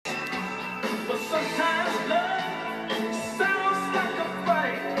But sometimes love sounds like a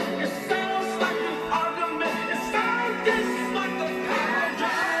fight. It sounds like an argument. It sounds just like a power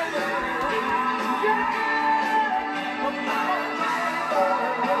driver. Yeah, a power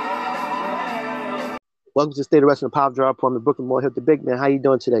driver. Welcome to State of Wrestling Power Drive. I'm the Brooklyn Mauler, the big man. How you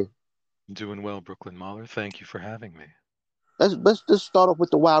doing today? Doing well, Brooklyn Mauler. Thank you for having me. Let's just start off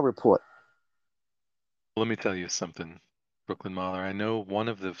with the Wild Report. Let me tell you something, Brooklyn Mauler. I know one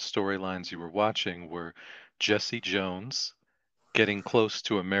of the storylines you were watching were Jesse Jones getting close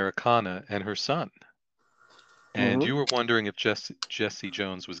to Americana and her son. And Hmm. you were wondering if Jesse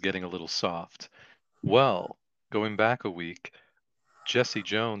Jones was getting a little soft. Well, going back a week, Jesse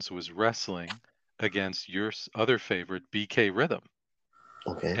Jones was wrestling against your other favorite, BK Rhythm.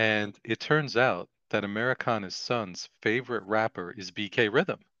 Okay. And it turns out that Americana's son's favorite rapper is BK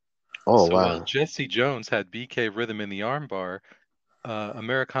Rhythm. Oh So while wow. Jesse Jones had BK Rhythm in the armbar,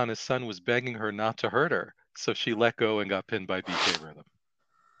 Americana's son was begging her not to hurt her. So she let go and got pinned by BK Rhythm.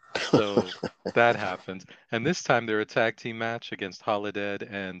 So that happened. And this time they're a tag team match against Holiday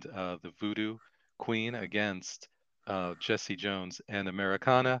and the Voodoo Queen against Jesse Jones and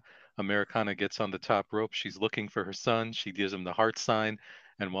Americana. Americana gets on the top rope. She's looking for her son. She gives him the heart sign.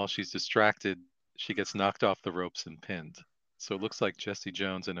 And while she's distracted, she gets knocked off the ropes and pinned. So it looks like Jesse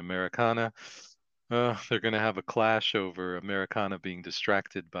Jones and Americana, they're going to have a clash over Americana being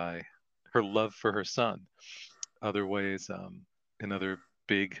distracted by her love for her son. Other ways, another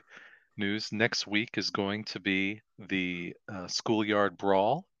big news next week is going to be the schoolyard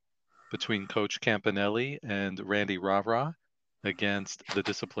brawl between Coach Campanelli and Randy Ravra against the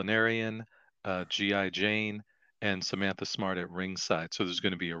disciplinarian, G.I. Jane, and Samantha Smart at ringside. So there's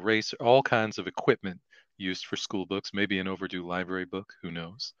going to be a race, all kinds of equipment used for school books, maybe an overdue library book, who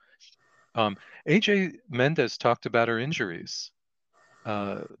knows. AJ Mendez talked about her injuries.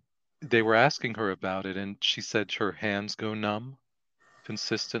 Uh, they were asking her about it, and she said her hands go numb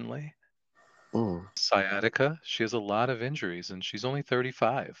consistently. Mm. Sciatica. She has a lot of injuries, and she's only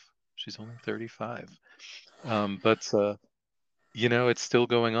 35. She's only 35. But it's still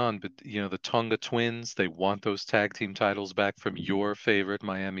going on. But the Tonga twins, they want those tag team titles back from your favorite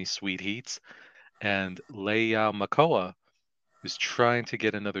Miami Sweet Heats, and Leia Makoa is trying to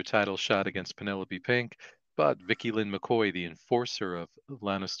get another title shot against Penelope Pink, but Vicky Lynn McCoy, the enforcer of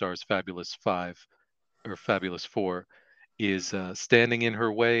Lana Star's Fabulous Five or Fabulous Four, is standing in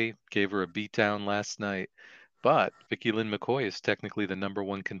her way, gave her a beatdown last night. But Vicky Lynn McCoy is technically the number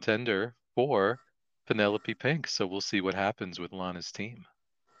one contender for Penelope Pink. So we'll see what happens with Lana's team.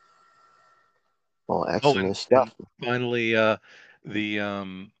 Oh, Oh, excellent and stuff. finally,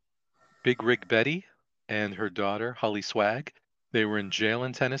 the Big Rig Betty and her daughter, Holly Swag, they were in jail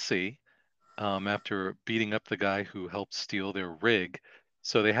in Tennessee after beating up the guy who helped steal their rig.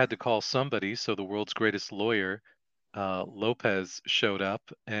 So they had to call somebody. So the world's greatest lawyer, Lopez, showed up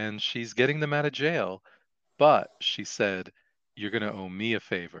and she's getting them out of jail. But she said, "You're going to owe me a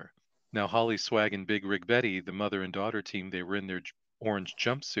favor." Now, Holly Swag and Big Rig Betty, the mother and daughter team, they were in their orange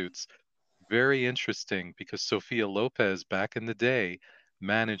jumpsuits. Very interesting because Sophia Lopez back in the day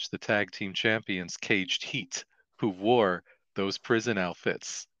managed the tag team champions Caged Heat, who wore those prison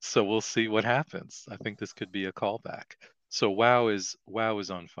outfits. So we'll see what happens. I think this could be a callback. So Wow is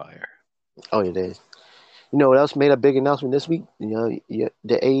on fire. Oh, it is. You know what else made a big announcement this week? Yeah,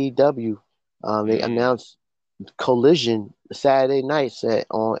 the AEW. They Mm. announced Collision Saturday nights at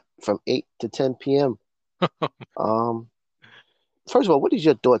on from 8 to 10 p.m. Um, First of all, what is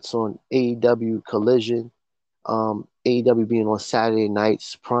your thoughts on AEW Collision? AEW being on Saturday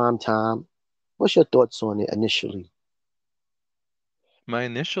nights, prime time. What's your thoughts on it initially? My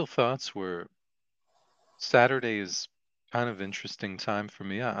initial thoughts were Saturday is kind of interesting time for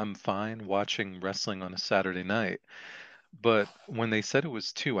me. I'm fine watching wrestling on a Saturday night. But when they said it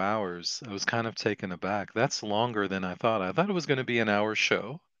was 2 hours, I was kind of taken aback. That's longer than I thought. I thought it was going to be an hour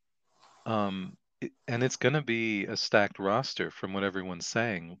show. And it's going to be a stacked roster from what everyone's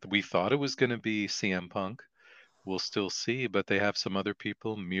saying. We thought it was going to be CM Punk. We'll still see, but they have some other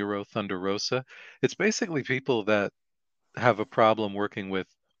people, Miro Thunder Rosa. It's basically people that have a problem working with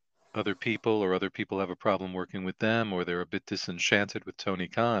other people, or other people have a problem working with them, or they're a bit disenchanted with Tony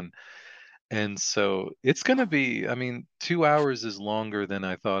Khan. And so it's going to be, I mean, 2 hours is longer than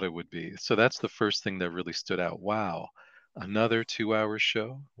I thought it would be. So that's the first thing that really stood out. Wow, another 2 hour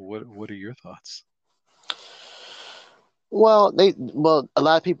show. What are your thoughts? Well, a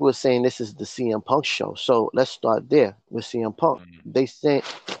lot of people are saying this is the CM Punk show. So let's start there with CM Punk. Mm.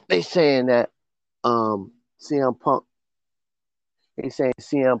 They saying that CM Punk they saying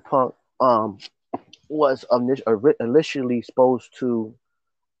CM Punk was initially supposed to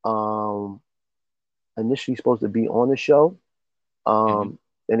initially supposed to be on the show. Hmm. Um,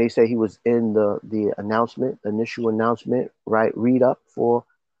 and they say he was in the announcement, initial announcement, right? Read up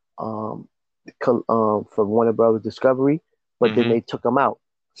um, for Warner Brothers Discovery, but then Hmm. they took him out.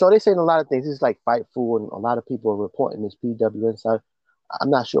 So they saying a lot of things. It's like Fightful, and a lot of people are reporting this PW Insider. I'm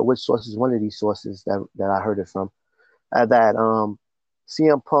not sure which source is one of these sources that I heard it from. That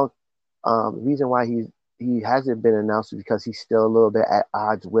CM Punk, the reason why he hasn't been announced is because he's still a little bit at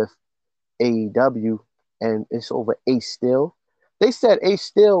odds with AEW, and it's over Ace Steel. They said Ace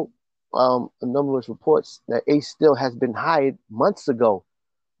Steel, a numerous reports that Ace Steel has been hired months ago,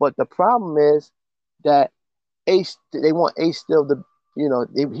 but the problem is that Ace, they want Ace Steel to,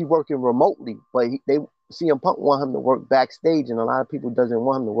 he working remotely, but they CM Punk want him to work backstage, and a lot of people doesn't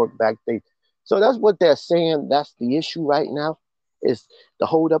want him to work backstage. So that's what they're saying. That's the issue right now. Is the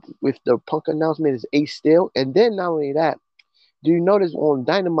hold up with the Punk announcement is Ace Steel, and then not only that, do you notice on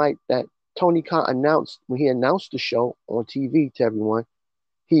Dynamite that Tony Khan announced when he announced the show on TV to everyone,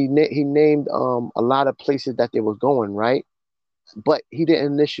 he named a lot of places that they was going, right? But he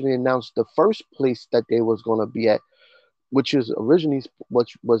didn't initially announce the first place that they was going to be at, which is originally,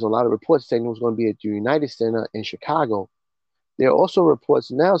 which was a lot of reports saying it was going to be at the United Center in Chicago. There are also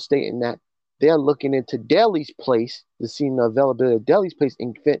reports now stating that they're looking into Daly's place to see the availability of Daly's place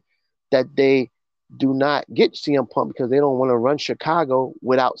in event that they do not get CM Punk because they don't want to run Chicago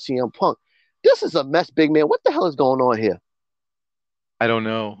without CM Punk. This is a mess, big man. What the hell is going on here? I don't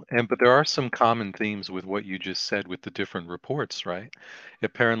know. But there are some common themes with what you just said with the different reports, right?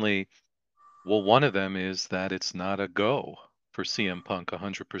 Apparently, well, one of them is that it's not a go for CM Punk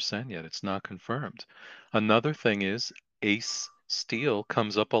 100% yet. It's not confirmed. Another thing is Ace Steel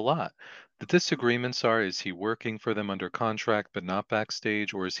comes up a lot. The disagreements are, is he working for them under contract but not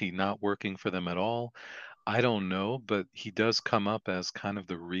backstage, or is he not working for them at all? I don't know, but he does come up as kind of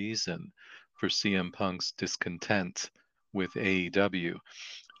the reason for CM Punk's discontent with AEW.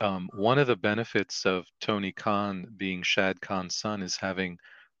 One of the benefits of Tony Khan being Shad Khan's son is having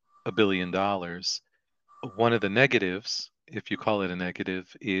 $1 billion. One of the negatives, if you call it a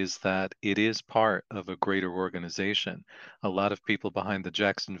negative, is that it is part of a greater organization. A lot of people behind the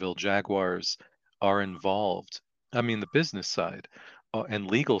Jacksonville Jaguars are involved. I mean, the business side and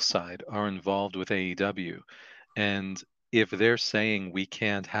legal side are involved with AEW. And if they're saying we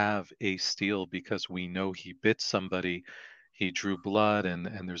can't have Ace Steel because we know he bit somebody, he drew blood, and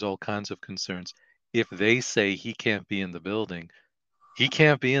there's all kinds of concerns. If they say he can't be in the building, he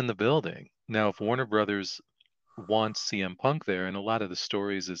can't be in the building. Now, if Warner Brothers wants CM Punk there, and a lot of the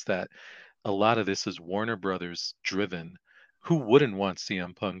stories is that a lot of this is Warner Brothers driven. Who wouldn't want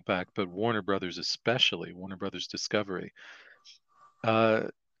CM Punk back, but Warner Brothers especially, Warner Brothers Discovery. Uh,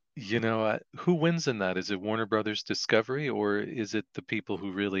 who wins in that? Is it Warner Brothers Discovery, or is it the people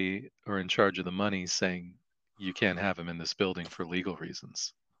who really are in charge of the money saying you can't have him in this building for legal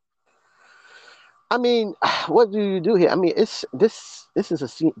reasons? I mean, what do you do here? I mean, it's this is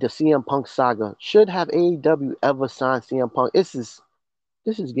the CM Punk saga. Should have AEW ever signed CM Punk? This is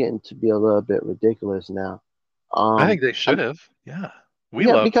getting to be a little bit ridiculous now. I think Um, they I, should have. Yeah. We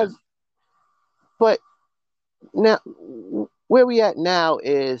yeah, loved him. because but now where we at now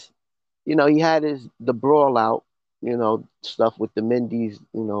is, he had the brawl out, stuff with the Mendy's,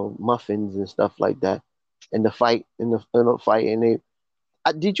 muffins and stuff like that, and the fight in the fight, and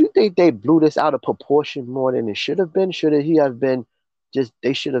did you think they blew this out of proportion more than it should have been? Should he have been just?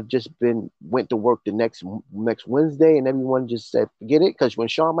 They should have just been went to work the next Wednesday, and everyone just said forget it. Because when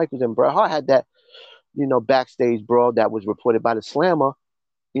Shawn Michaels and Bret Hart had that, backstage brawl that was reported by the Slammer,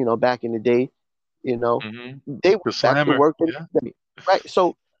 back in the day, you know, Hmm. they The went back to Slammer. work the Yeah. next day, right?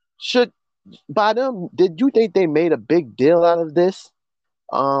 So should by them, did you think they made a big deal out of this?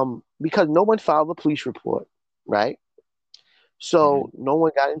 Because no one filed a police report, right? So Hmm. no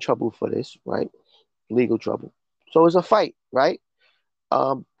one got in trouble for this, right? Legal trouble. So it was a fight, right?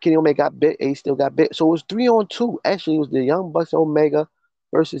 Kenny Omega got bit, Ace still got bit. So it was 3-on-2. Actually, it was the Young Bucks Omega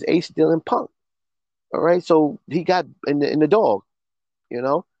versus Ace Steel and Punk. All right. So he got in the dog, you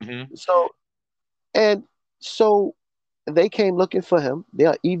know? Hmm. So and so they came looking for him. They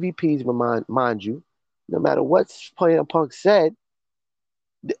are EVPs, mind you. No matter what CM Punk said,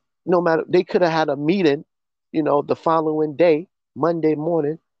 no matter they could have had a meeting, the following day, Monday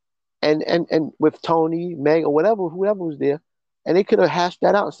morning, and with Tony, Meg, or whatever, whoever was there, and they could have hashed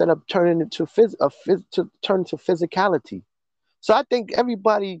that out instead of turning it to turn to physicality. So I think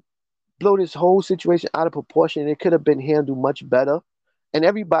everybody blew this whole situation out of proportion. It could have been handled much better, and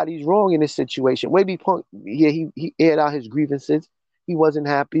everybody's wrong in this situation. Maybe Punk, yeah, he aired out his grievances. He wasn't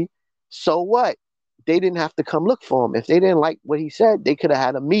happy. So what? They didn't have to come look for him. If they didn't like what he said, they could have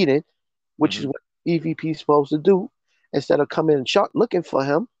had a meeting, which is Hmm. what EVP supposed to do instead of coming and looking for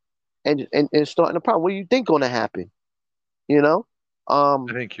him and starting the problem? What do you think going to happen? You know.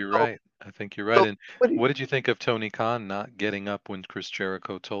 I think you're So right. I think you're right. so And what? what did you think of Tony Khan not getting up when Chris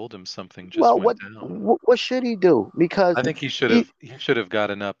Jericho told him something just Well, went down? what should he do? I Because think he he should have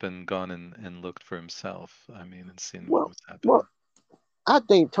gotten up and gone and looked for himself. I mean, and seen what well was well happening. I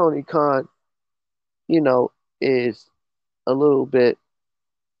think Tony Khan, you know, is a little bit.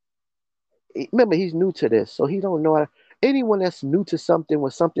 Remember, he's new to this, so he don't know how. Anyone that's new to something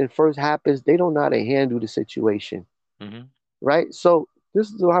when something first happens, they don't know how to handle the situation, Hmm. right? So this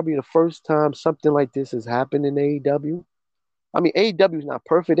is probably the first time something like this has happened in AEW. I mean, AEW is not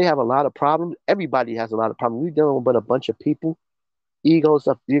perfect; they have a lot of problems. Everybody has a lot of problems. We're dealing with a bunch of people. Egos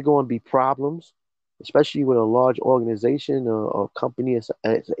up, there going to be problems, especially with a large organization or company as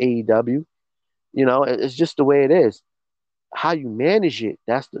AEW. It's just the way it is. How you manage it,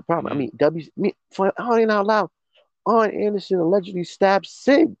 that's the problem. I Hmm. mean, for crying out loud, Arn Anderson allegedly stabbed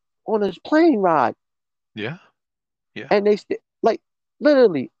Sid on his plane ride, Yeah, yeah. and they like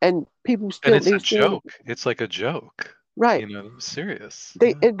literally, and people And still it's they a saying joke. It's like a joke. right. You know, it was serious. They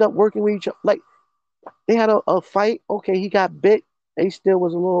Yeah. end up working with each other. Like they had a fight. Okay, he got bit. He still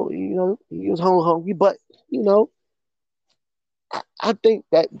was a little, he was hungry, but you know, I think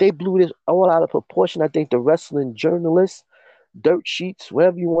that they blew this all out of proportion. I think the wrestling journalists, dirt sheets,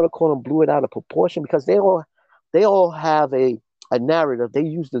 whatever you want to call them, blew it out of proportion because they all have a narrative. They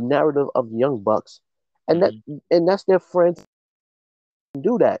use the narrative of the Young Bucks, and that Hmm. and that's their friends can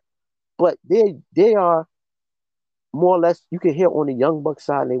do that. But they are more or less you can hear on the Young Bucks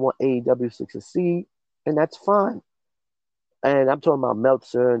side they want AEW to succeed, and that's fine. And I'm talking about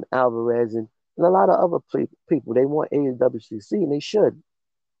Meltzer and Alvarez and a lot of other people. They want AEW to succeed, and they should.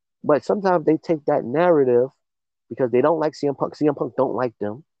 But sometimes they take that narrative because they don't like CM Punk. CM Punk don't like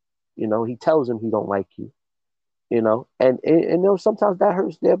them. He tells them he don't like you. Sometimes that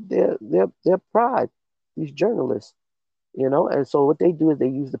hurts their pride. These journalists. And so what they do is they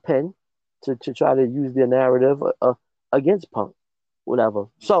use the pen to try to use their narrative against Punk, whatever.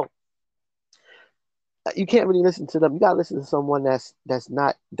 So you can't really listen to them. You gotta listen to someone that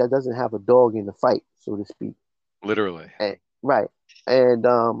doesn't have a dog in the fight, so to speak. Literally. Right. And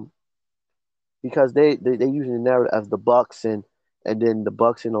because they using the narrative of the Bucks and then the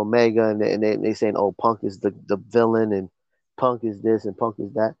Bucks and Omega and they saying, oh, Punk is the villain and Punk is this and Punk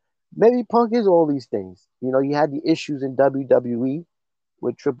is that. Maybe Punk is all these things. You had the issues in WWE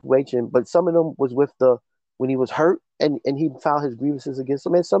with Triple H, but some of them was with the when he was hurt and he filed his grievances against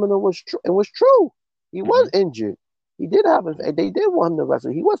him, and some of them was true. It was true. He was Hmm. injured. He did have it. They did want him to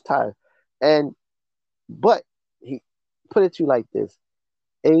wrestle. He was tired, and but he put it to you like this: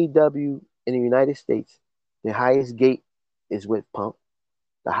 AEW in the United States, the highest gate is with Punk.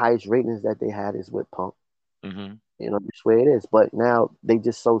 The highest ratings that they had is with Punk. Hmm. This way it is. But now they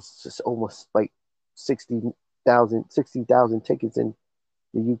just sold almost like 60,000 tickets in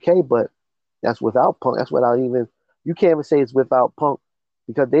the UK, but that's without Punk. That's without even. You can't even say it's without Punk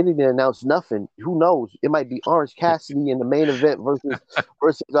because they didn't announce nothing. Who knows? It might be Orange Cassidy in the main event versus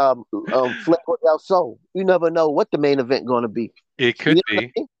Flair Del Sol. You never know what the main event going to be. It You could know what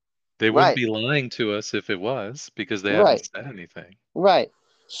be. I mean? They wouldn't Right, be lying to us if it was because they haven't right, said anything. right.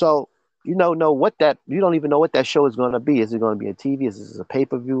 So you don't know what that. You don't even know what that show is going to be. Is it going to be a TV? Is this a pay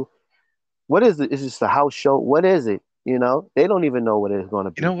per view? What is it? Is this a house show? What is it? They don't even know what it's going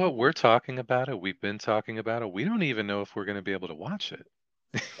to You know be. what? We're talking about it. We've been talking about it. We don't even know if we're going to be able to watch it.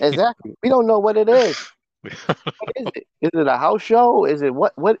 Exactly. We don't know what it is. What is it? Is it a house show? Is it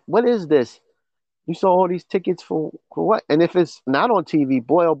what is this? You saw all these tickets for what? And if it's not on TV,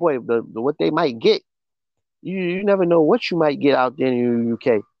 boy oh boy, what they might get. You never know what you might get out there in the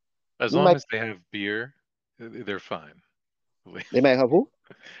UK. As You long might as they have beer, they're fine. they might have who?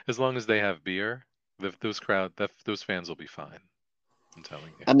 As long as they have beer, those fans will be fine. I'm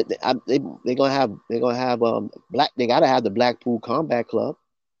telling you. I mean they're gonna have black they gotta have the Blackpool Combat Club.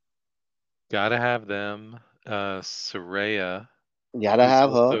 Gotta have them. Soraya, Gotta who's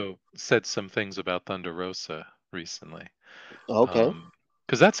have her. also said some things about Thunder Rosa recently. Okay.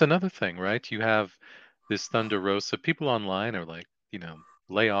 Because that's another thing, right? You have this Thunder Rosa. People online are like,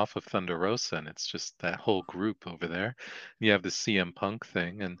 lay off of Thunder Rosa, and it's just that whole group over there. You have the CM Punk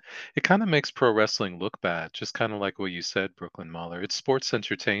thing, and it kind of makes pro wrestling look bad, just kind of like what you said, Brooklyn Mauler. It's sports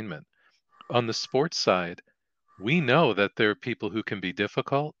entertainment. On the sports side, we know that there are people who can be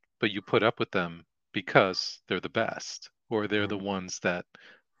difficult, but you put up with them because they're the best, or they're the Mhm. ones that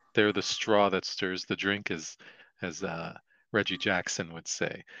they're the straw that stirs the drink, as Reggie Jackson would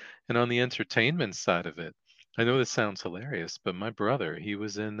say. And on the entertainment side of it, I know this sounds hilarious, but my brother, he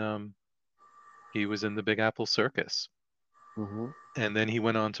was in He was in the Big Apple Circus, Hmm. and then he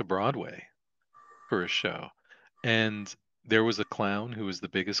went on to Broadway for a show. And there was a clown who was the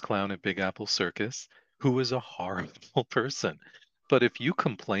biggest clown at Big Apple Circus who was a horrible person. But if you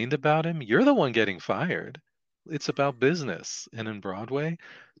complained about him, you're the one getting fired. It's about business. And in Broadway,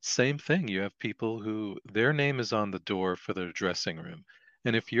 same thing. You have people who their name is on the door for their dressing room.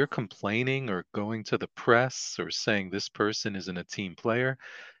 And if you're complaining or going to the press or saying this person isn't a team player,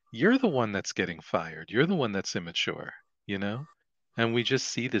 you're the one that's getting fired. You're the one that's immature, you know? And we just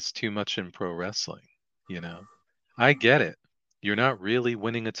see this too much in pro wrestling, you know? I get it. You're not really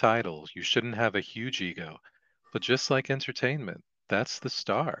winning a title. You shouldn't have a huge ego. But just like entertainment, that's the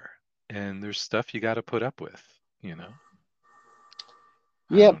star. And there's stuff you got to put up with, you know?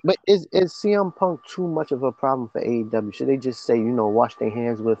 I Yeah, don't but is CM Punk too much of a problem for AEW? Should they just say, wash their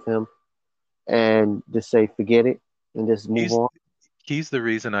hands with him and just say forget it and just move He's on? he's the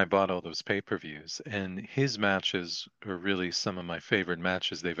reason I bought all those pay-per-views, and his matches are really some of my favorite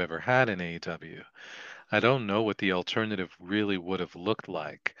matches they've ever had in AEW. I don't know what the alternative really would have looked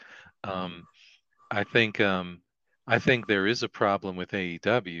like. Um, I think I think there is a problem with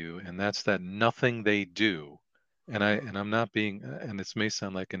AEW, and that's that nothing they do, and I'm not being, and this may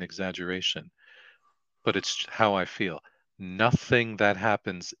sound like an exaggeration, but it's how I feel. Nothing that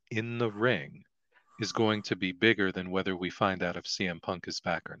happens in the ring is going to be bigger than whether we find out if CM Punk is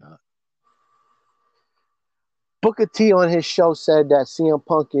back or not. Booker T on his show said that CM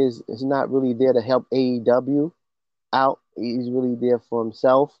Punk is not really there to help AEW out. He's really there for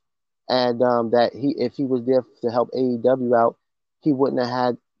himself, and that he if he was there to help AEW out, he wouldn't have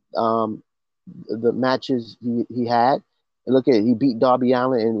had the matches he had. And look at it, he beat Darby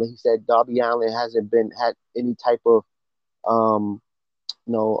Allin, and he said Darby Allin hasn't been had any type of um,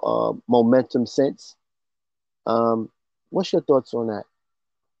 momentum since. Um, what's your thoughts on that?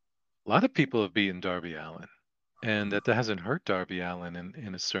 A lot of people have beaten Darby Allin, and that hasn't hurt Darby Allin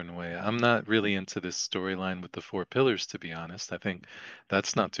in a certain way. I'm not really into this storyline with the four pillars, to be honest. I think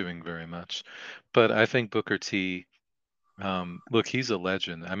that's not doing very much. But I think Booker T, look, he's a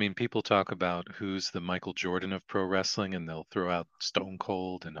legend. I mean, people talk about who's the Michael Jordan of pro wrestling, and they'll throw out Stone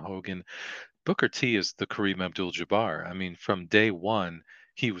Cold and Hogan. Booker T is the Kareem Abdul-Jabbar. I mean, from day one,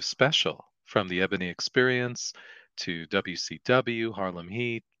 he was special. From the Ebony Experience to WCW, Harlem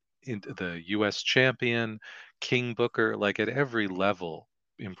Heat, into the U.S. champion, King Booker. Like at every level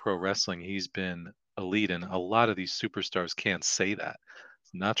in pro wrestling, he's been elite, and a lot of these superstars can't say that.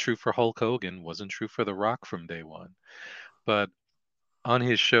 It's not true for Hulk Hogan. Wasn't true for The Rock from day one. But on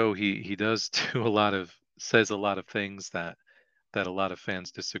his show, he does do a lot of says a lot of things that a lot of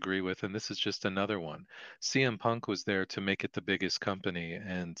fans disagree with, and this is just another one. CM Punk was there to make it the biggest company,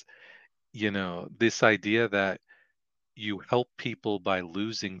 and this idea that you help people by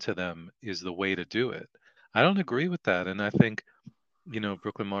losing to them is the way to do it. I don't agree with that, and I think,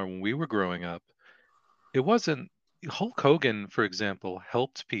 Brooklyn Mauler, when we were growing up, it wasn't Hulk Hogan, for example,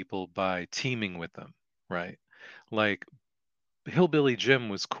 helped people by teaming with them, right? Like Hillbilly Jim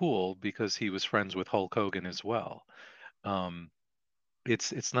was cool because he was friends with Hulk Hogan as well. Um,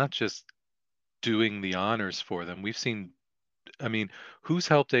 it's not just doing the honors for them. We've seen, I mean, who's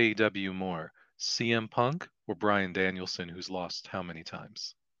helped AEW more? CM Punk or Bryan Danielson, who's lost how many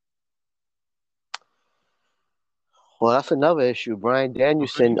times? Well, that's another issue. Brian Who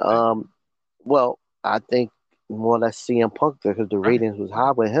do you Danielson. think? Well, I think more or less CM Punk because the Right, ratings was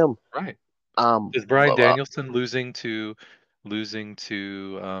high with him. right. Um, Is Bryan well, Danielson losing to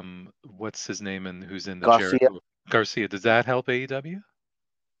what's his name and who's in the Garcia, Jericho Garcia? Does that help AEW?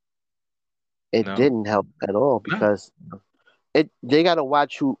 it No, didn't help at all no. because they got to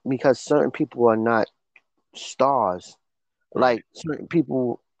watch who because certain people are not stars. Right, Like certain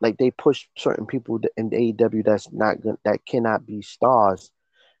people, like they push certain people in the AEW that's not good, that cannot be stars.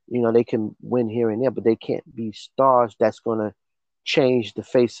 They can win here and there, but they can't be stars that's gonna change the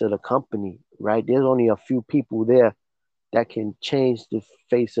face of the company, right? There's only a few people there that can change the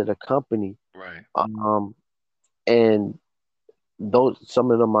face of the company. right. Um, and those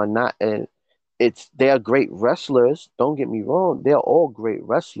some of them are not, and they are great wrestlers. Don't get me wrong; they're all great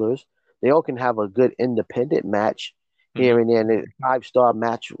wrestlers. They all can have a good independent match Hmm. here and there, and a 5-star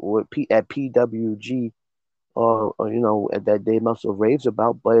match at PWG or that they must have raves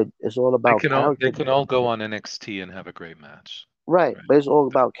about. But it's all They about can all they character. can all go on NXT and have a great match. Right, Right. but it's all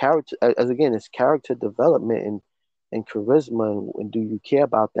about character. As again, it's character development and charisma, and do you care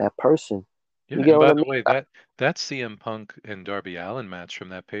about that person? Yeah, You get and what by I the mean? way, that CM Punk and Darby Allin match from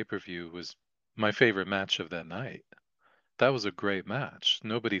that pay-per-view was my favorite match of that night. That was a great match.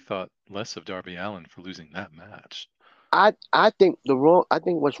 Nobody thought less of Darby Allin for losing that match. I think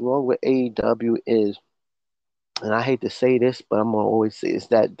what's wrong with AEW is, and I hate to say this, but I'm gonna always say is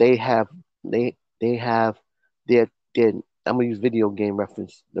that they have their I'm gonna use video game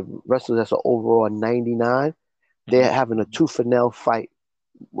reference. The wrestlers that's an overall 99, they're Hmm. having a tooth and nail fight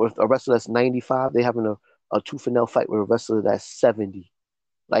with a wrestler that's 95. They're having a tooth and nail fight with a wrestler that's 70.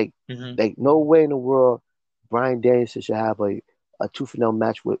 Like Hmm. like no way in the world Brian Danielson should have a tooth and nail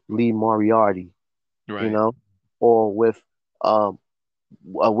match with Lee Moriarty, you Right. know, or um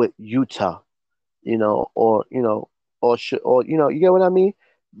with Utah, or you get what I mean?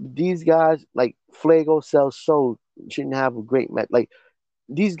 These guys like Flago sells Soul shouldn't have a great match. Like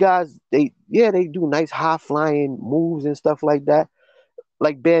these guys, they do nice high flying moves and stuff like that.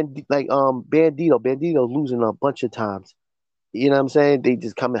 Like Bandito losing a bunch of times. You know what I'm saying? They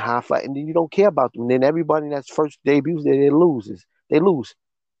just come in high fly, and then you don't care about them. And then everybody that's first debuts, they loses. They lose.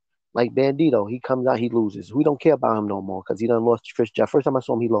 Like Bandito, he comes out, he loses. We don't care about him no more because he done lost to Chris Jeff. First time I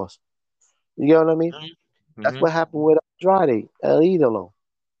saw him, he lost. You get what I mean? That's Hmm. what happened with Andrade, El Idolo.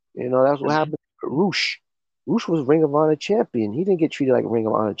 That's what Hmm. happened with Roosh. Roosh was Ring of Honor champion. He didn't get treated like Ring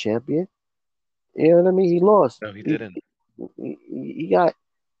of Honor champion. You know what I mean? He lost. No, he He, didn't. he, he got.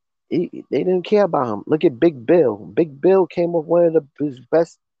 They didn't care about him. Look at Big Bill. Big Bill came up one of his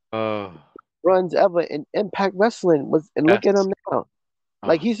best Oh, runs ever in Impact Wrestling. And look at yes. him now.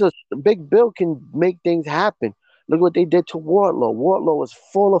 Like Oh, he's a Big Bill can make things happen. Look what they did to Wardlow. Wardlow was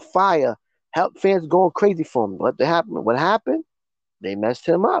full of fire. Help fans going crazy for him. What happened? What happened? They messed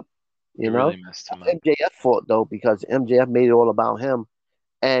him up. he You really know, messed him that's up. MJF fault though because MJF made it all about him,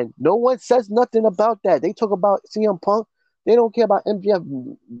 and no one says nothing about that. They talk about CM Punk. They don't care about MJF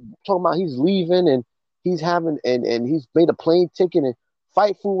talking about he's leaving and he's having and he's made a plane ticket and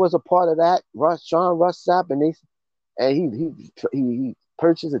Fightful was a part of that. Sean Russ Sapp and he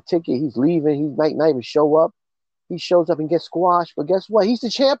purchased a ticket. He's leaving. He might not even show up. He shows up and gets squashed. But guess what? He's the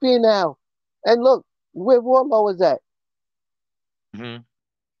champion now. And look where Wardlow is at. Hmm.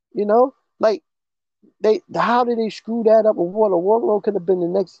 Like how did they screw that up with Wardlow? Wardlow could have been the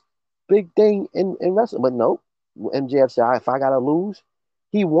next big thing in wrestling, but no. MJF said, "All right, if I gotta lose,"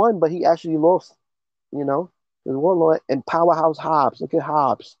 he won, but he actually lost. You know, there's Wardlow and Powerhouse Hobbs. Look at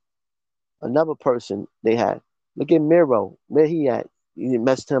Hobbs, another person they had. Look at Miro, where he at? He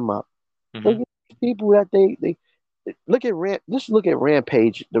messed him up. Look Hmm. at people that they look at Just look at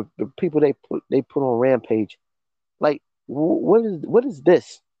Rampage. The people they put on Rampage. Like, what is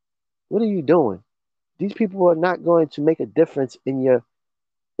this? What are you doing? These people are not going to make a difference in your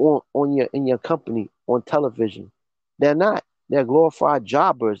company on television. They're not. They're glorified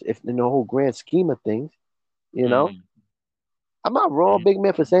jobbers if in the whole grand scheme of things. You know, Hmm. am I wrong, Hmm. big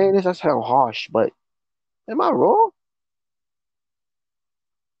man, for saying this? I sound harsh, but am I wrong?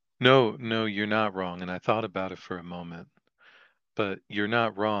 No, no, you're not wrong. And I thought about it for a moment, but you're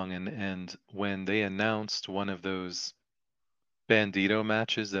not wrong. And when they announced one of those Bandito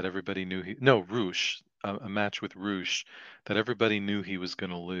matches that everybody knew no, Roosh, a match with Roosh that everybody knew he was going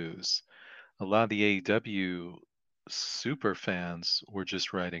to lose. A lot of the AEW super fans were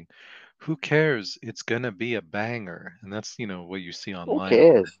just writing, "Who cares? It's going to be a banger." And that's, what you see Who online all the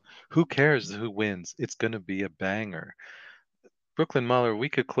cares? time. Who cares who wins? It's going to be a banger. Brooklyn Mauler, we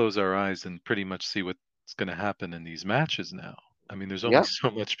could close our eyes and pretty much see what's going to happen in these matches now. I mean, there's only Yep.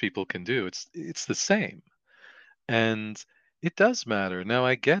 so much people can do. It's the same. And it does matter. Now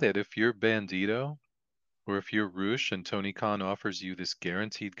I get it. If you're Bandito or if you're Roosh and Tony Khan offers you this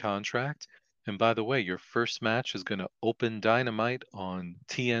guaranteed contract, and by the way, your first match is going to open Dynamite on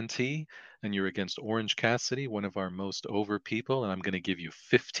TNT, and you're against Orange Cassidy, one of our most over people, and I'm going to give you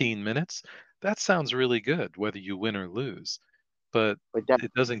 15 minutes. That sounds really good, whether you win or lose. But But that,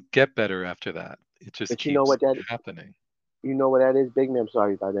 it doesn't get better after that. It just but you know keeps what that, happening. you know what that is, big man. I'm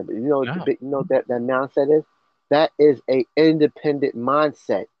sorry about that, but No. you know that mindset is. That is a independent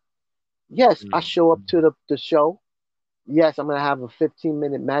mindset. Yes, I Mm. show up to the show. Yes, I'm gonna have a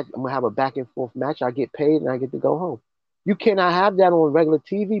 15-minute match. I'm gonna have a back and forth match. I get paid and I get to go home. You cannot have that on regular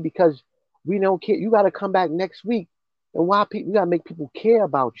TV because we don't care. You got to come back next week, and why people? You got to make people care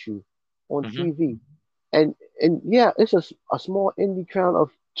about you on Hmm. TV. And yeah, it's a small indie crowd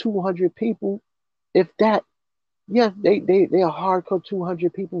of 200 people, if that. Yes, they are hardcore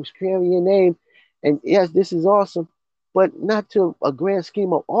 200 people screaming your name, and yes, this is awesome, but not to a grand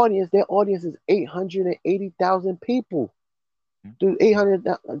scheme of audience. Their audience is 880,000 people. Do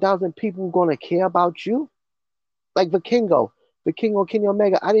 800,000 people gonna care about you? Like Vikingo, Kenny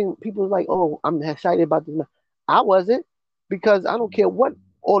Omega. I didn't. People was like, oh, I'm excited about this. I wasn't because I don't care what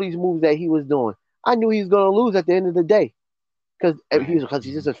all these moves that he was doing. I knew he was gonna lose at the end of the day because Right. he's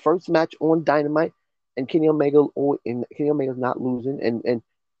just his first match on Dynamite. and Kenny Omega's not losing,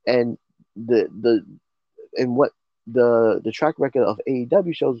 and the and what the track record of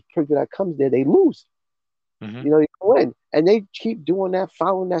AEW shows, people that comes there, they lose. Hmm. You win, and they keep doing that,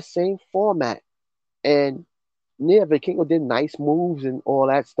 following that same format. And yeah, Vikingo did nice moves and all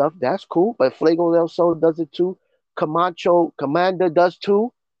that stuff. That's cool. But Flago del Sol does it too. Camacho Commander does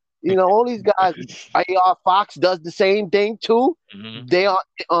too. All these guys. AR Fox does the same thing too. Hmm. They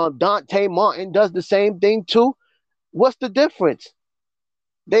are Dante Martin does the same thing too. What's the difference?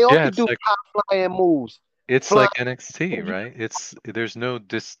 They all Yeah, could do high flying moves. it's Fly. like NXT, right? It's there's no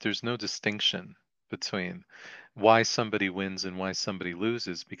distinction between why somebody wins and why somebody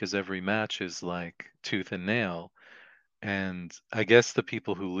loses because every match is like tooth and nail. And I guess the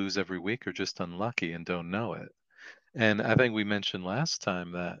people who lose every week are just unlucky and don't know it. And I think we mentioned last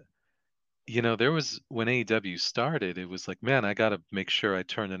time that, there was when AEW started, it was like, man, I got to make sure I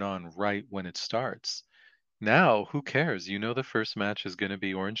turn it on right when it starts. Now, who cares? The first match is going to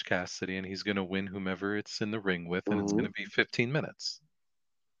be Orange Cassidy, and he's going to win whomever it's in the ring with, and it's Hmm. going to be 15 minutes.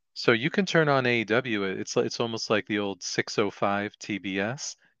 So you can turn on AEW. It's almost like the old 6:05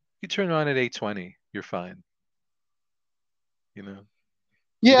 TBS. You turn it on at 8:20, you're fine. You know,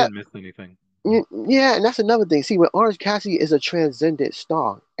 you Yeah, didn't miss anything. yeah, and that's another thing. See, when Orange Cassidy is a transcendent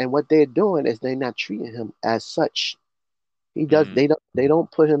star, and what they're doing is they're not treating him as such. He does. Mm. They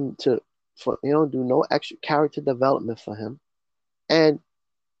don't put him to. For they don't do no extra character development for him, and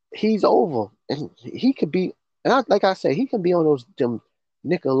he's over. And he could be. And like I said, he can be on those them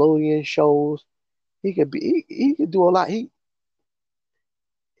Nickelodeon shows. He could be. He could do a lot. He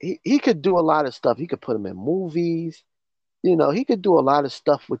could do a lot of stuff. He could put him in movies. He could do a lot of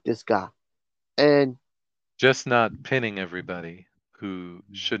stuff with this guy. And Just not pinning everybody who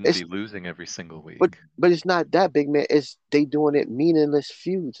shouldn't it's be losing every single but week. but it's not that big, man. It's they doing it meaningless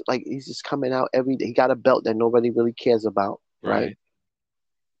feuds. Like he's just coming out every day. He got a belt that nobody really cares about, right? Right.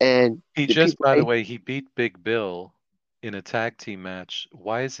 And He the just, people, by the way, he beat Big Bill in a tag team match.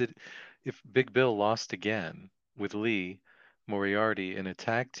 Why is it if Big Bill lost again with Lee Moriarty in a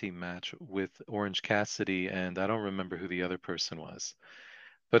tag team match with Orange Cassidy and I don't remember who the other person was.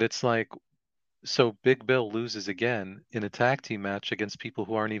 But it's like, so Big Bill loses again in a tag team match against people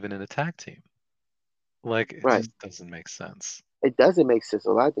who aren't even in a tag team. Like, it right? just doesn't make sense. It doesn't make sense.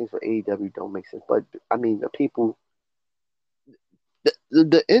 A lot of things for AEW don't make sense. But I mean, the people,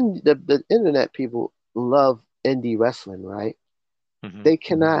 the internet people love indie wrestling, right? Hmm. They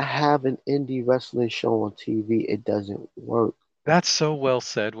cannot have an indie wrestling show on TV. It doesn't work. That's so well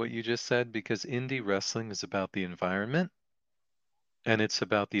said, what you just said, because indie wrestling is about the environment and it's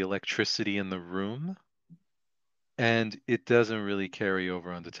about the electricity in the room. And it doesn't really carry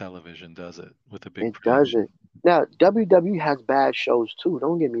over onto television, does it? With a big It production. doesn't. Now, WWE has bad shows too.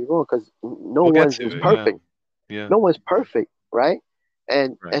 Don't get me wrong, because no We'll get one's to is it. Yeah. perfect. Yeah. No one's perfect, right?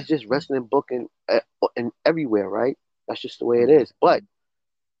 And Right. it's just wrestling booking and everywhere, right? That's just the way it Hmm. is. But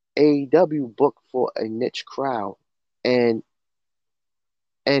AEW booked for a niche crowd, and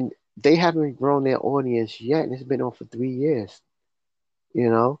and they haven't grown their audience yet, and it's been on for 3 years, you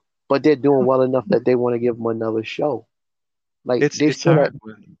know. But they're doing well enough that they want to give them another show. Like they It's still at hard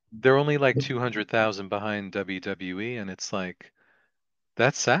when they're only like 200,000 behind WWE, and it's like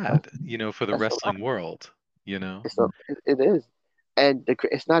that's sad, for the that's a lot. wrestling world, you know? It is, and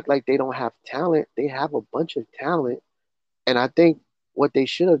it's not like they don't have talent. They have a bunch of talent, and I think what they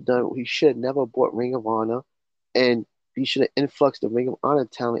should have done, he should have never bought Ring of Honor, and he should have influxed the Ring of Honor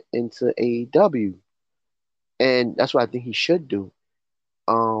talent into AEW, and that's what I think he should do.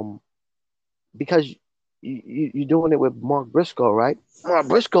 Um, because you're doing it with Mark Briscoe, right? Mark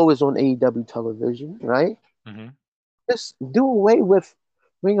Briscoe is on AEW television, right? Hmm. Just do away with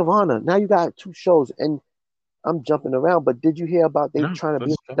Ring of Honor. Now you got two shows, and I'm jumping around, but did you hear about they No, trying to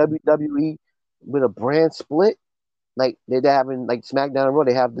be that's with fine. WWE with a brand split? Like they're having like SmackDown and Raw,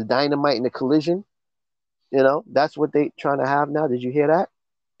 they have the Dynamite and the Collision. That's what they trying to have now. Did you hear that?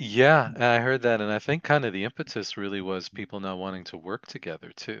 Yeah, I heard that, and I think kind of the impetus really was people not wanting to work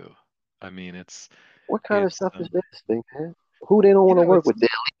together too. I mean, What kind of it's stuff is this thing, man? Who they don't want to work it's with? They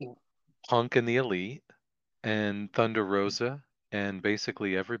Punk and the Elite and Thunder Rosa and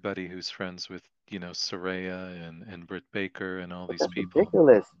basically everybody who's friends with, Saraya and Britt Baker and all these That's people.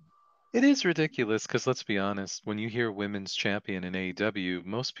 ridiculous. It is ridiculous because let's be honest, when you hear women's champion in AEW,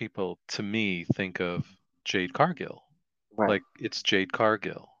 most people, to me, think of Jade Cargill. Right. Like it's Jade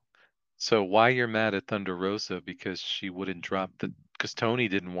Cargill. So why you're mad at Thunder Rosa because she wouldn't because Tony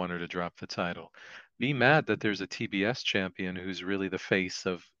didn't want her to drop the title. Be mad that there's a TBS champion who's really the face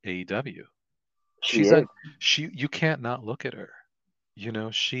of AEW. She She's is. on, you can't not look at her.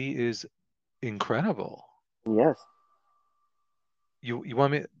 She is incredible. Yes, You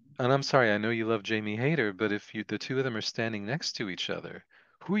want me, and I'm sorry, I know you love Jamie Hayter, but if the two of them are standing next to each other,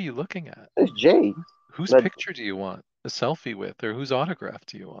 who are you looking at? it's Jade, Whose but picture do you want a selfie with, or whose autograph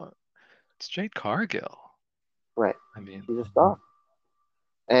do you want? It's Jade Cargill. right, I mean, she's a star,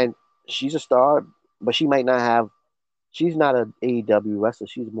 and she's a star, but she might not have. She's not an AEW wrestler.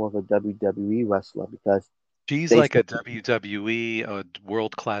 She's more of a WWE wrestler because she's they like a said WWE, a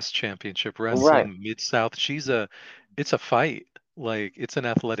world class championship right, wrestling Mid South. It's a fight. Like it's an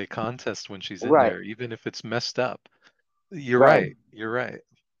athletic contest when she's in right, there, even if it's messed up. You're right. right. You're right.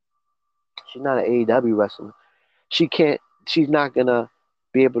 She's not an AEW wrestler. She can't. She's not gonna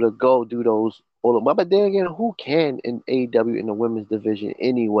be able to go do those. All the, but then again, who can in AEW in the women's division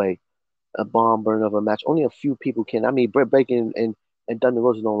anyway? A bomb burn of a match. Only a few people can. I mean, Britt Baker and Thunder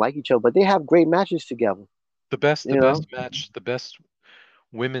Rosa don't like each other, but they have great matches together. The You know. best match, the best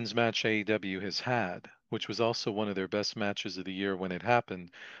women's match AEW has had, which was also one of their best matches of the year when it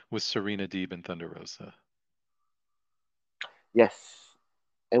happened, was Serena Deeb and Thunder Rosa. Yes.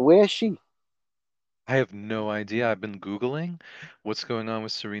 And where is she? I have no idea. I've been Googling what's going on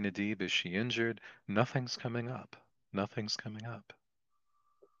with Serena Deeb. Is she injured? Nothing's coming up. Nothing's coming up.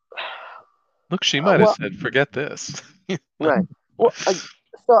 Look, she might have Well, said, forget this. right. Well,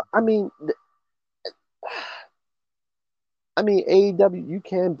 so I mean, AEW, you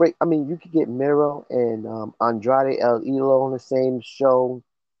can break. I mean, you could get Miro and Andrade El Elo on the same show.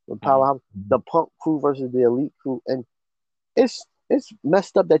 The Mhm. Powerhouse, the Punk crew versus the Elite crew, and it's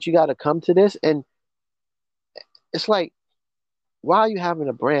messed up that you got to come to this, and it's like, why are you having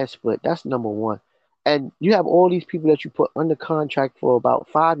a brand split? That's number one, and you have all these people that you put under contract for about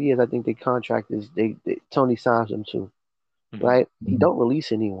 5 years. I think the contract is they Tony signs them to, Mhm. right? He don't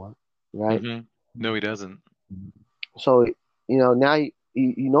release anyone, right? Mhm. No, he doesn't. So now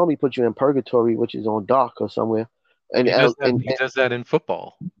you normally put you in purgatory, which is on dark or somewhere, and He does L that. He does that in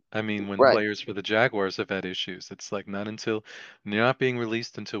football. I mean, when right, players for the Jaguars have had issues, it's like they're not being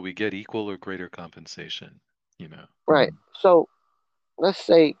released until we get equal or greater compensation, you know. right. So let's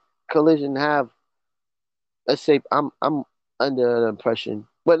say Collision have, let's say I'm under the impression.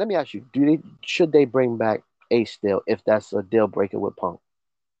 But let me ask you, do they should they bring back Ace still if that's a deal breaker with Punk?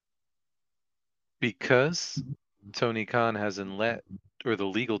 Because Tony Khan hasn't let, or the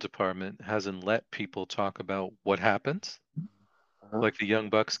legal department hasn't let people talk about what happened. Uh-huh. Like the Young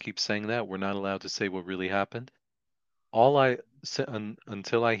Bucks keep saying that we're not allowed to say what really happened. All I say,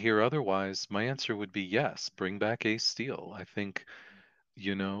 until I hear otherwise, my answer would be yes, bring back Ace Steel. I think,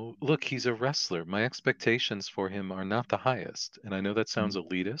 look, he's a wrestler. My expectations for him are not the highest. And I know that sounds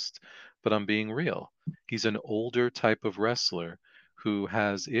elitist, but I'm being real. He's an older type of wrestler who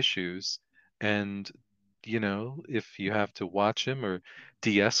has issues. And, if you have to watch him or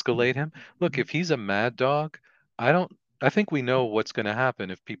de-escalate him, look, if he's a mad dog, I don't, I think we know what's going to happen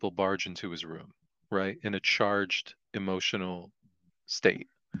if people barge into his room, right? In a charged emotional state.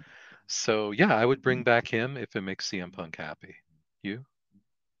 So yeah, I would bring back him if it makes CM Punk happy. You?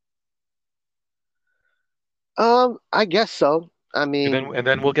 I guess so. I And mean,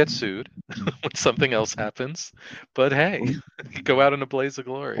 then we'll get sued when something else happens. But hey, go out in a blaze of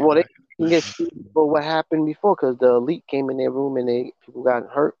glory, well, they right? can get sued for what happened before because the elite came in their room and they people got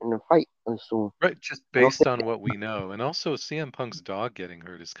hurt in the fight ensued. Right, just I don't based think, on what we know. And also CM Punk's dog getting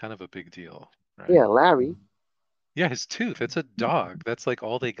hurt is kind of a big deal, right? yeah, Larry, Yeah, his tooth. It's a dog. That's like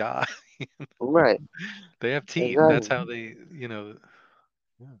all they got. right, They have teeth. That's exactly. how they.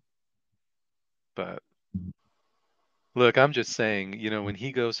 Yeah. But look, I'm just saying, when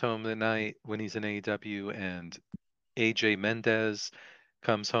he goes home at night, when he's in AEW and AJ Mendez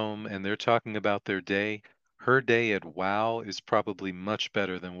comes home and they're talking about their day, her day at WoW is probably much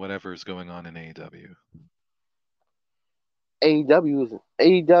better than whatever is going on in AEW.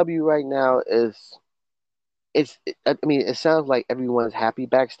 AEW right now is I mean, it sounds like everyone's happy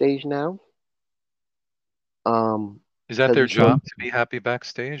backstage now. Is that Because their you saw, job to be happy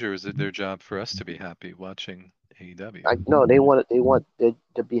backstage, or is it their job for us to be happy watching AEW? like, no, they want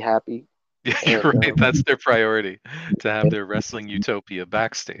to be happy, Yeah, and you're right. That's their priority, to have their wrestling utopia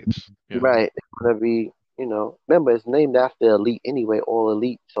backstage. Yeah, right, they want to be, remember it's named after Elite anyway, All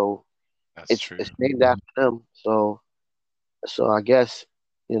Elite, so that's it's true. named after them. So I guess,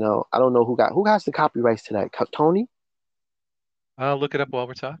 I don't know who has the copyrights to that. Tony, I'll look it up while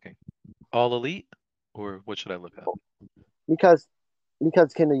we're talking. All Elite, or what should I look up? because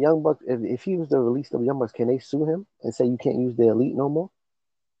can the Young Bucks, if he was the release of the Young Bucks, can they sue him and say you can't use the Elite no more?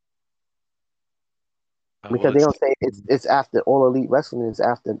 Well, Because they don't say it's after All Elite Wrestling is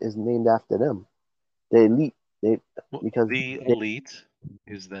named after them. The Elite, they well, because the they, Elite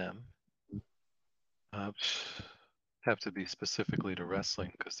is them. Uh, have to be specifically to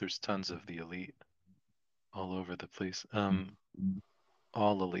wrestling because there's tons of the elite all over the place.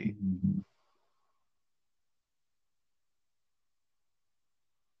 All elite.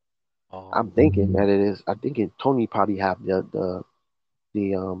 All. I'm thinking that it is. I think Tony probably have the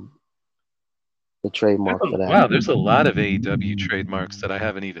the trademark for that. Wow, there's a lot of AEW trademarks that I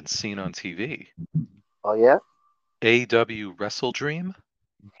haven't even seen on TV. Oh yeah, AEW Wrestle Dream.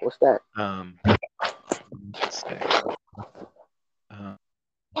 what's that? Um, let's see.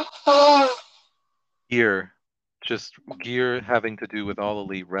 Uh, gear, just gear having to do with all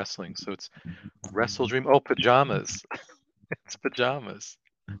elite wrestling. So it's Wrestle Dream. Oh, pajamas. It's pajamas.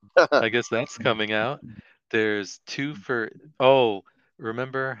 I guess that's coming out. There's two for. Oh,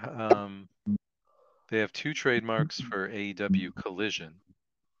 remember? They have two trademarks for AEW Collision.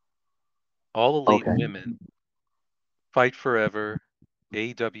 All Elite Okay. Women, Fight Forever,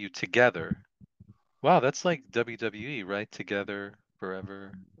 AEW Together. Wow, that's like WWE, right? Together,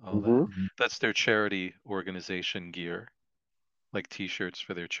 Forever, all that. Mhm. That's their charity organization gear, like T-shirts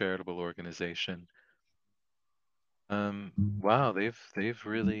for their charitable organization. Wow, they've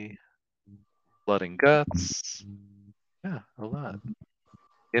really blood and guts. Yeah, a lot.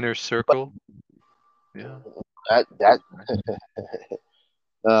 Inner But Circle. Yeah. that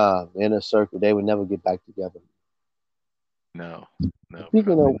inner circle, they would never get back together. No, no, Speaking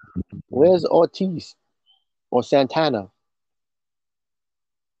probably of, not. where's Ortiz or Santana?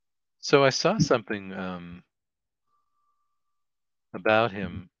 So I saw something about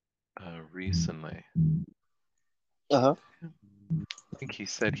him recently. Uh huh. I think he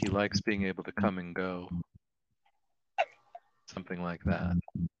said he likes being able to come and go, something like that.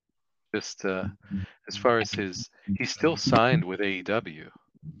 Just as far as he's still signed with AEW.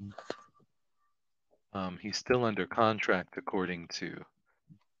 He's still under contract according to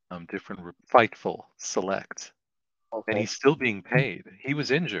different Fightful Select, and Okay. he's still being paid. He was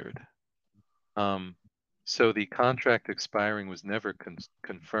injured, um, so the contract expiring was never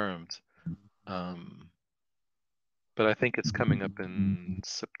confirmed. Um, but I think it's coming up in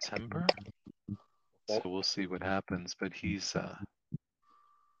September, so Okay. we'll see what happens. But he's,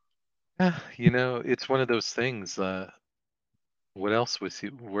 it's one of those things. What else was he?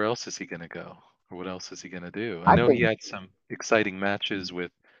 Where else is he gonna go? Or what else is he gonna do? I I know he think had some exciting matches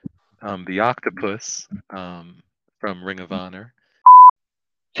with the Octopus from Ring of Honor.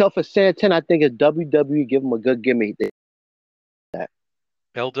 so for Santana, I think if WWE give him a good gimmick, that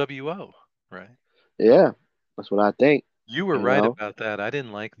LWO, right? yeah, that's what I think. You were You right know, about that. I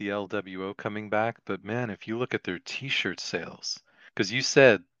didn't like the LWO coming back, but man, if you look at their T-shirt sales, because you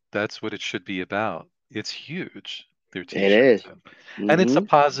said that's what it should be about. It's huge, their it T-shirt is. sales. And it's a Mm-hmm.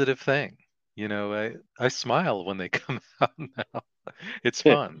 positive thing. I smile when they come out now. It's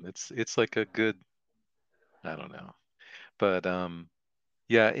fun. It's like a good, I don't know. But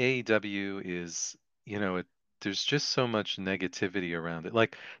yeah, AEW is, there's just so much negativity around it.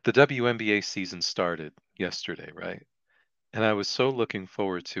 Like the WNBA season started yesterday, right? And I was so looking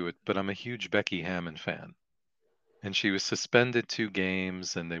forward to it, but I'm a huge Becky Hammon fan. And she was suspended 2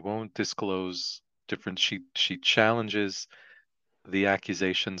 games and they won't disclose different she challenges the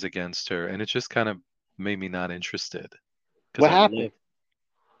accusations against her and it just kind of made me not interested because What I love, happened?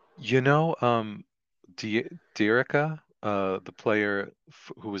 you know, Derica, the player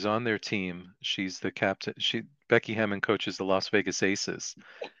who was on their team, she's the captain. Becky Hammon coaches the Las Vegas Aces,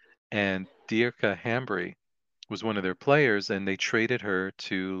 and Dierka Hambry was one of their players, and they traded her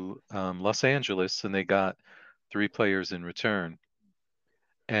to Los Angeles, and they got 3 players in return.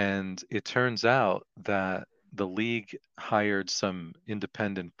 And it turns out that the league hired some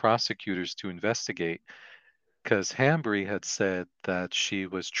independent prosecutors to investigate because Hambry had said that she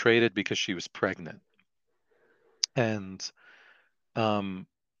was traded because she was pregnant. And um,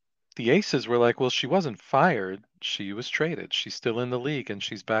 the Aces were like, well, she wasn't fired. She was traded. She's still in the league and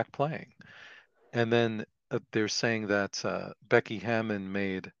she's back playing. And then they're saying that Becky Hammon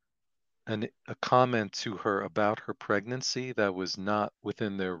made a comment to her about her pregnancy that was not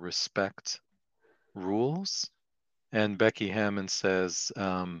within their respect rules. And Becky Hammon says,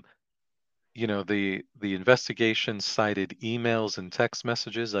 the investigation cited emails and text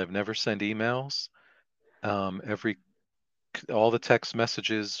messages. I've never sent emails. Every all the text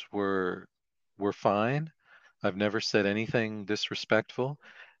messages were fine. I've never said anything disrespectful.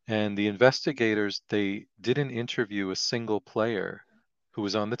 And the investigators, they didn't interview a single player who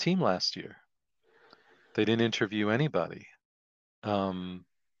was on the team last year. They didn't interview anybody. Um,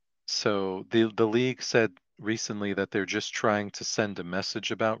 so the league said recently that they're just trying to send a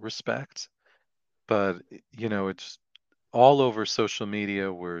message about respect, but it's all over social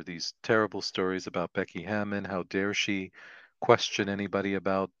media were these terrible stories about Becky Hammon. How dare she question anybody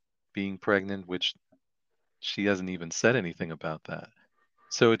about being pregnant, which she hasn't even said anything about that.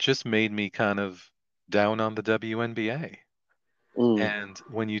 So it just made me kind of down on the WNBA. Mm, And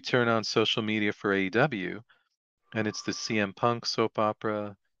when you turn on social media for AEW, and it's the CM Punk soap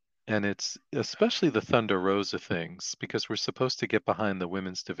opera, and it's especially the Thunder Rosa things, because we're supposed to get behind the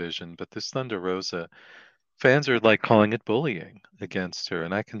women's division, but this Thunder Rosa fans are like calling it bullying against her,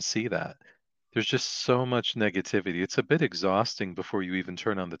 and I can see that. There's just so much negativity. It's a bit exhausting before you even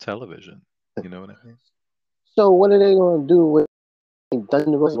turn on the television. You know what I mean? so what are they going to do with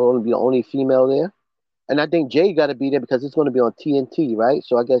Thunder Rosa? Going to be the only female there, and I think Jay got to be there because it's going to be on TNT, right?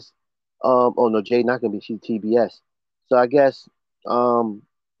 So I guess, oh no, Jay not going to be. She's TBS. So I guess, um,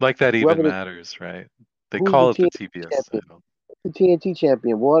 Like that even whoever the matters, right? They who's the call it the TNT TBS champion? title. The TNT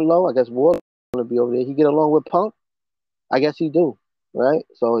champion, Wardlow. I guess Wardlow's going to be over there. He get along with Punk. I guess he do, right?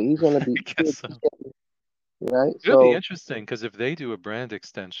 So he's going to be I guess TNT so. champion, right? It'll be So interesting because if they do a brand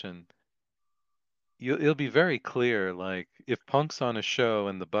extension, it'll be very clear. Like if Punk's on a show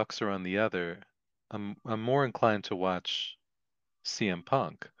and the Bucks are on the other, I'm more inclined to watch CM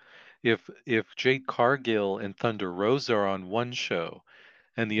Punk. If Jade Cargill and Thunder Rosa are on one show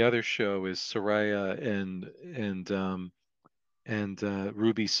and the other show is Soraya and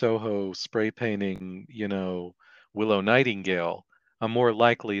Ruby Soho spray painting, Willow Nightingale, I'm more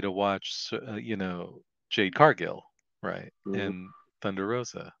likely to watch, Jade Cargill, right, mhm. and Thunder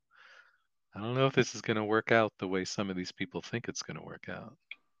Rosa. I don't know if this is going to work out the way some of these people think it's going to work out.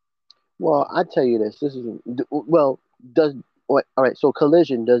 Well, I tell you this. This is well. Does all right? So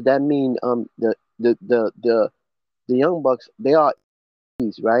collision. Does that mean the young bucks they are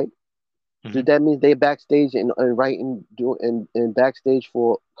E's, right? Hmm. Does that mean they backstage and writing do and backstage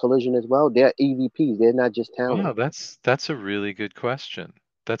for collision as well? They're EVPs. They're not just talent, Wow, that's a really good question.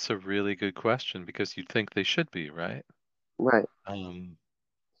 That's a really good question because you'd think they should be, right? right? Um,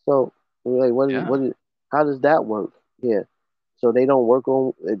 So like, yeah. how does that work? Yeah. So they don't work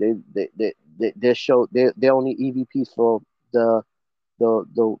on they show they're only EVPs for the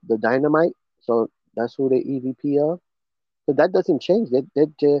the dynamite. So that's who they EVP of. But that doesn't change.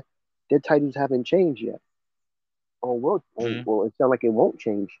 Their titles haven't changed yet. Mhm. Well, it sounds like it won't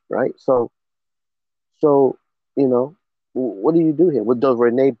change, right? So you know, what do you do here? What does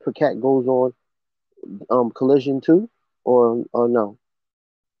Renee Paquette goes on Collision too, or no?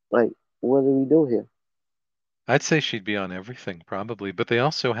 Like, what do we do here? I'd say she'd be on everything probably, but they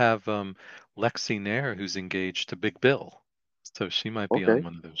also have Lexi Nair who's engaged to Big Bill. So she might be on Okay.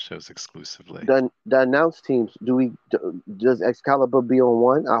 one of those shows exclusively. The announced teams. Does Excalibur be on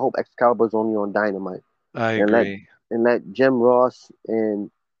one? I hope Excalibur's only on Dynamite, I and agree. let Jim Ross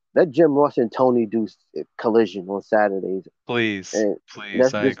and Tony do Collision on Saturdays, Please, and please,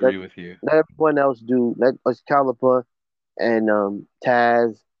 let's I just agree with you. let everyone else do. Let Excalibur and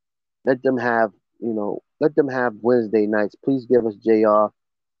Taz. Let them have let them have Wednesday nights. Please give us Jr.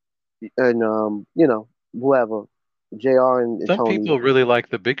 and whoever Jr. and Some Tony. people really like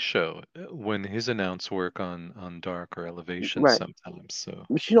the Big Show when his announce work on Dark or Elevation Right. sometimes. So,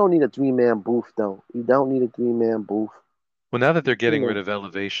 But you don't need a 3-man booth though. You don't need a 3-man booth. well, now that they're You getting rid know. of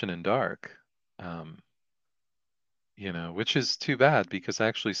Elevation and Dark, um, which is too bad because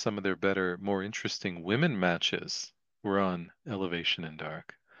actually some of their better, more interesting women matches were on Elevation and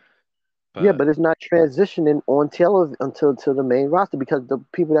Dark. Yeah, But but it's not transitioning on television until to the main roster because the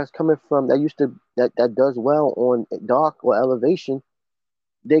people that's coming from that used to that does well on Dark or Elevation,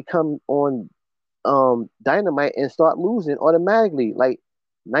 they come on Dynamite and start losing automatically. Like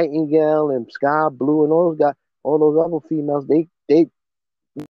Nightingale and Sky Blue and all those guys, all those other females, they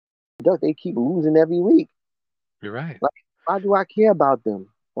keep losing every week. you're right. Like, why do I care about them?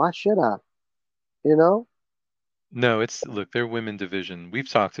 Why should I? You know? No, look, their women division. We've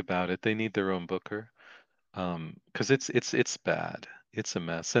talked about it. They need their own booker. Because it's bad. It's a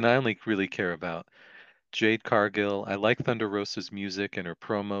mess. And I only really care about Jade Cargill. I like Thunder Rosa's music and her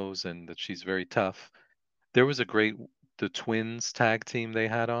promos and that she's very tough. There was the twins tag team they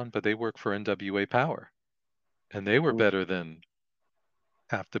had on, but they work for NWA Power. And they were Mm, better than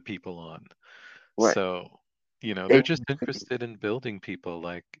half the people on. right. So, they're They just interested in building people.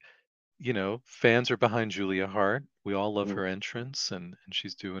 Like, fans are behind Julia Hart. We all love mm, her entrance and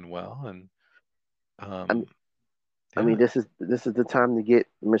she's doing well. And I mean, I mean yeah. this is the time to get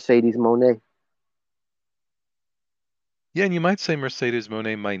Mercedes Monet. Yeah, and you might say Mercedes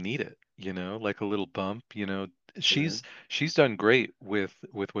Monet might need it, like a little bump, Mhm. She's done great with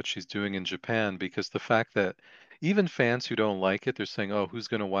what she's doing in Japan because the fact that even fans who don't like it, they're saying, "Oh, who's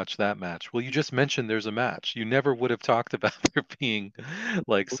going to watch that match?" Well, you just mentioned there's a match. You never would have talked about there being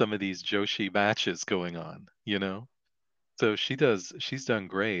like some of these Joshi matches going on, you know? So she's done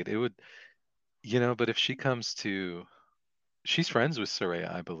great. It would, but if she comes to, she's friends with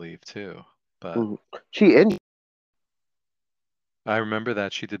Soraya, I believe, too. But Mhm. She in. I remember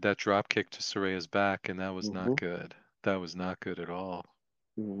that she did that drop kick to Soraya's back, and that was not Hmm. good. That was not good at all.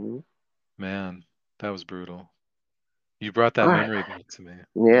 Hmm. Man, that was brutal. You brought that All right. memory back to me.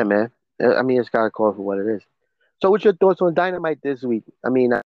 Yeah, Wow. man. I mean, it's gotta call for what it is. So, what's your thoughts on Dynamite this week? I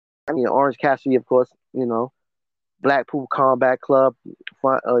mean, Orange Cassidy, of course. Blackpool Combat Club.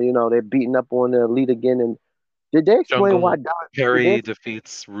 They're beating up on the elite again. And did they explain why Jungle Don? Did they? Perry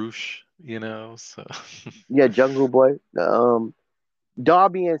defeats Roosh, so Yeah, Jungle Boy.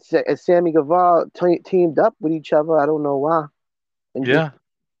 Darby and Sammy Guevara teamed up with each other. I don't know why, and just yeah.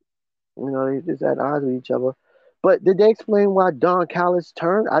 they just at odds with each other. But did they explain why Don Callis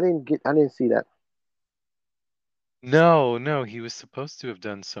turned? I didn't see that. No, no, he was supposed to have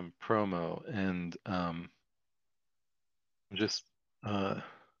done some promo and just uh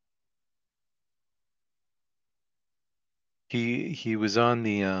he was on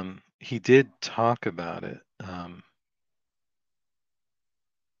the he did talk about it.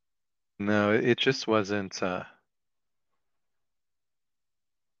 No, it just wasn't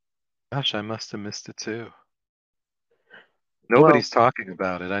gosh, I must have missed it too. Well, Nobody's talking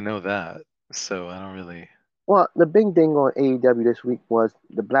about it. I know that. So I don't really. well, the big thing on AEW this week was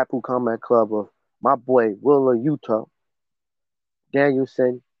the Blackpool Combat Club of my boy Willa Utah,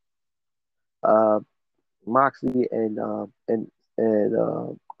 Danielson, uh, Moxley, and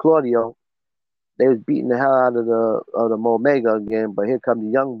Claudio. They was beating the hell out of the Omega again, but here come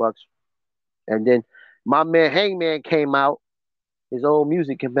the Young Bucks, and then my man Hangman came out. His old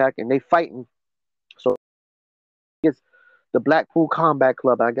music came back, and they fighting. So it's the Blackpool Combat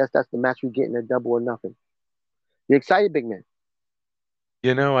Club. I guess that's the match we getting at Double or Nothing. You excited, big man?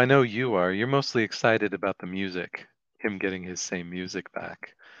 I know you are. You're mostly excited about the music, him getting his same music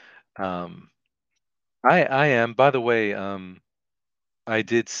back. Um, I am. By the way, I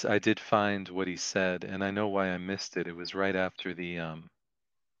did find what he said, and I know why I missed it. It was right after the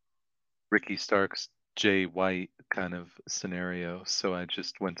Ricky Starks, Jay White kind of scenario. So I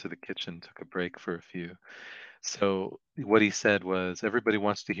just went to the kitchen, took a break for a few. So what he said was, everybody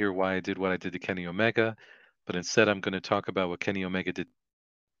wants to hear why I did what I did to Kenny Omega, but instead I'm going to talk about what Kenny Omega did.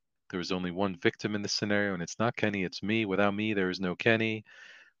 There was only one victim in this scenario, and it's not Kenny, it's me. Without me, there is no Kenny.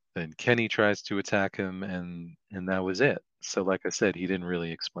 Then Kenny tries to attack him, and that was it. So, like I said, he didn't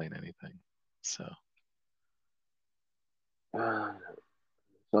really explain anything. So Uh,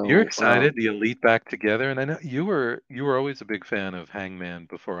 you're so excited, the Elite back together, and I know you were always a big fan of Hangman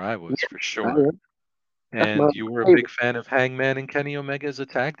before I was, yeah, for I sure. am. That's my And you were a big favorite. fan of Hangman and Kenny Omega as a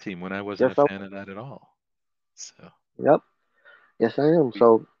tag team when I wasn't a Yes, I. fan of that at all. So Yep. Yes, I am. y-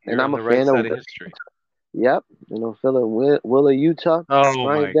 So, and you're on I'm a the right fan of. side of history. Yep. Philip Willa Utah, Oh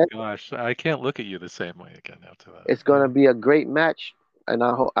Ryan my Deck. gosh, I can't look at you the same way again after that. It's gonna be a great match, and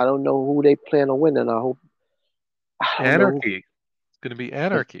I don't know who they plan on winning. I don't know Anarchy. It's going to be who.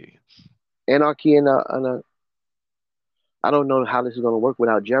 anarchy. Anarchy and I don't know how this is gonna work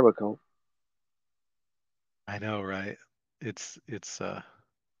without Jericho. I know, right? It's a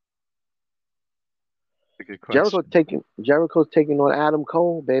good question. Jericho's taking on Adam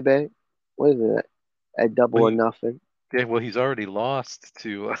Cole, baby. What is it at Double Well, or Nothing? he's already lost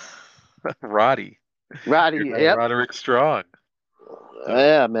to Roddy, Roddy. your guy Yep. Roderick Strong. So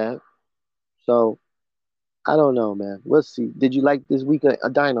Yeah, man. So I don't know, man. We'll see. Did you like this week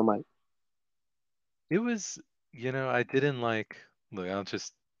of Dynamite? it was, I didn't like. Look, I'll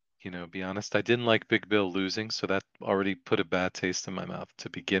just, be honest. I didn't like Big Bill losing, so that already put a bad taste in my mouth to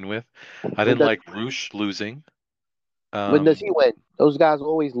begin with. I When didn't does like Roosh losing. when does Um, he win? Those guys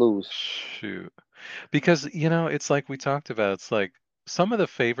always lose. shoot. Because, it's like we talked about. It's like some of the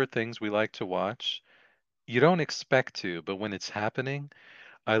favorite things we like to watch, you don't expect to, but when it's happening,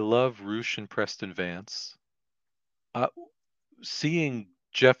 I love Roosh and Preston Vance. Uh, seeing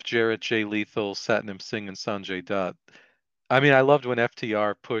Jeff Jarrett, Jay Lethal, Satnam Singh, and Sanjay Dutt. I mean, I loved when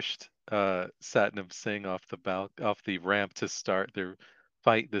FTR pushed Satnam Singh off the ramp to start their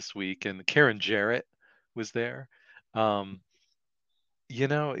fight this week, and Karen Jarrett was there. Um,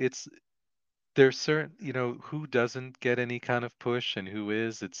 it's there's certain who doesn't get any kind of push and who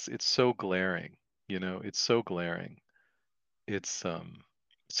is. It's so glaring. It's so glaring. It's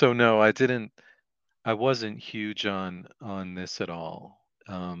so no, I wasn't huge on this at all.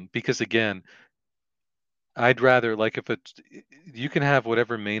 Because again, I'd rather, like, if you can have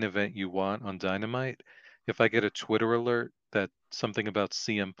whatever main event you want on Dynamite, if I get a Twitter alert that something about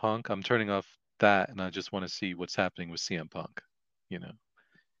CM Punk, I'm turning off that and I just want to see what's happening with CM Punk. You know,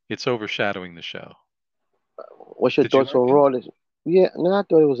 it's overshadowing the show. What's your Did you thoughts like on it? Raw? Yeah, no, I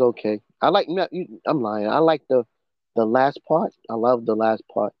thought it was okay. I like. No, I'm lying. I like the last part. I love the last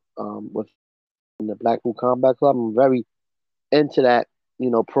part. With the Blackpool Combat Club. I'm very into that,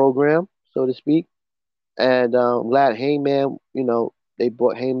 program, so to speak. And I'm glad Heyman, they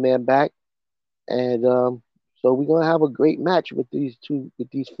brought Heyman back. And so we're gonna have a great match with these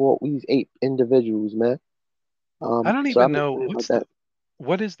four, with these eight individuals, man. I don't So even I'm know excited about that.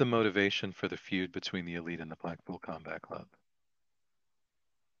 what is the motivation for the feud between the Elite and the Blackpool Combat Club?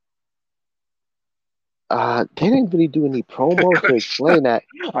 They didn't really do any promos to explain that.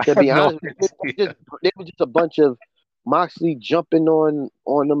 I To have be no honest, idea. they were just a bunch of Moxley jumping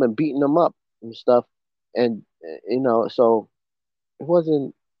on them and beating them up and stuff. And so it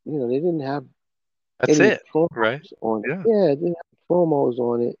wasn't, they didn't have That's any it, promos right? on it. Yeah. Yeah, they didn't have promos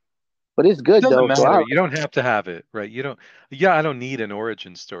on it, but it's It good doesn't though. So matter. You don't have to have it, right? Yeah, I don't need an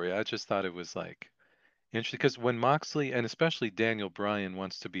origin story. I just thought it was like interesting because when Moxley and especially Daniel Bryan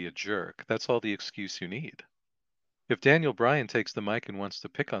wants to be a jerk, that's all the excuse you need. If Daniel Bryan takes the mic and wants to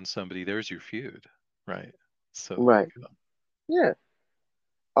pick on somebody, there's your feud, right? So there you right, go. yeah.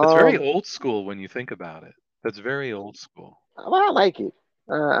 That's very Um, old school when you think about it. That's very old school. I like it.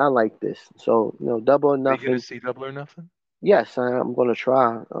 I like this. So double or Are you going to nothing. see Double or Nothing? Yes, I'm gonna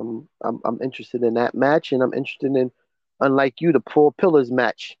try. I'm interested in that match, and I'm interested in, unlike you, the Four Pillars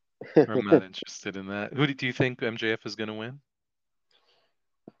match. I'm not interested in that. Who do you think MJF is going to win?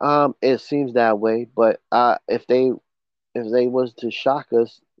 It seems that way, but if they was to shock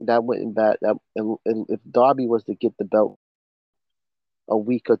us, that wouldn't bad. That and if Darby was to get the belt a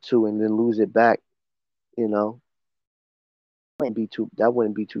week or two and then lose it back, you know, that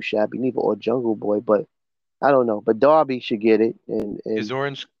wouldn't be too shabby, neither or Jungle Boy, but I don't know. But Darby should get it, Is and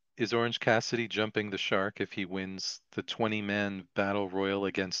Orange Cassidy jumping the shark if he wins the 20-man battle royal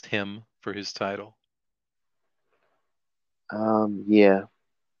against him for his title? yeah,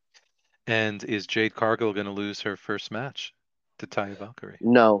 And is Jade Cargill going to lose her first match to Taya Valkyrie?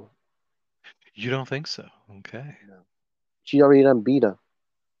 no, You don't think so? Okay. no, she already done beat her.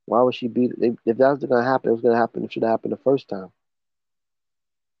 Why would she beat? If that was gonna happen, it was gonna happen. It should have happened the first time.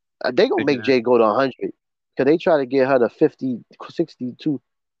 They gonna They make didn't. Jay go to 100 because they try to get her to 50, 62.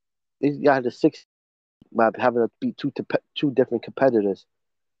 They got her to 60 by having her beat two different competitors.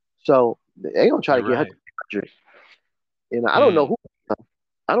 So they gonna try to You're get her to right. 100. And I don't know Hmm. who.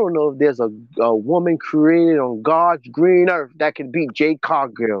 I don't know if there's a woman created on God's green earth that can beat Jade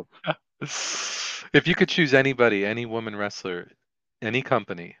Cargill. If you could choose anybody, any woman wrestler, any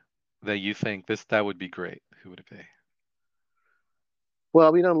company that you think that would be great, who would it be?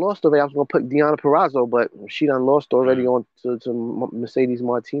 Well, we done lost already. I was gonna put Deanna Perrazzo, but she done lost already Uh, on to Mercedes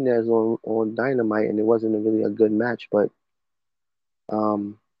Martinez on Dynamite, and it wasn't really a good match. But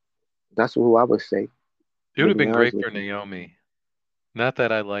um, that's who I would say. it would To have be been honest great with for you, Naomi. Not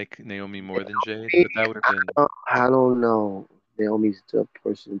that I like Naomi more than Jade, but that would have been. I don't know. Naomi's the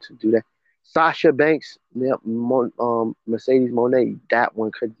person to do that. Sasha Banks, Mercedes Monet,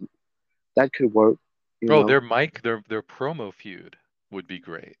 that could work. You Oh, know, their promo feud would be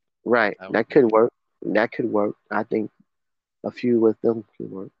great. right? That would That be could good. work. That could work. I think a few with them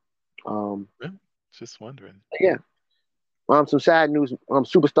could work. Um, Yeah, just wondering. yeah. Some sad news.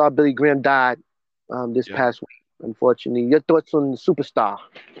 Superstar Billy Graham died this Yeah. past week. Unfortunately, your thoughts on the superstar?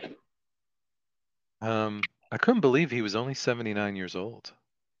 I couldn't believe he was only 79 years old.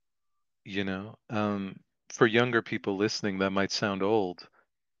 You know, for younger people listening, that might sound old,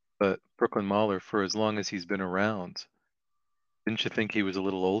 but Brooklyn Mauler, for as long as he's been around, didn't you think he was a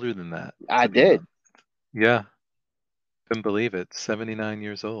little older than that, I to be did. honest? Yeah, couldn't believe it. 79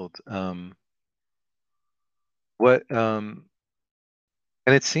 years old. What,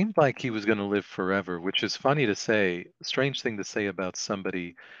 and it seemed like he was going to live forever, which is funny to say, strange thing to say about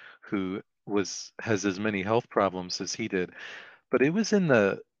somebody who has as many health problems as he did. But it was in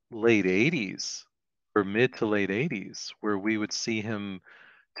the late 80s or mid to late 80s where we would see him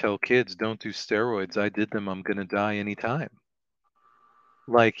tell kids, don't do steroids. I did them. I'm going to die anytime.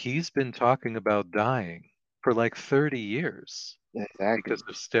 Like he's been talking about dying for like 30 years Exactly. because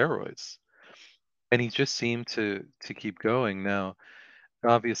of steroids. And he just seemed to keep going. Now,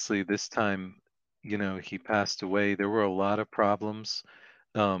 obviously, this time, he passed away. There were a lot of problems,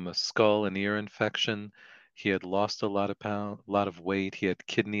 a skull and ear infection. He had lost a lot of weight. He had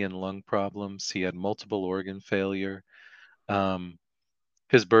kidney and lung problems. He had multiple organ failure. Um,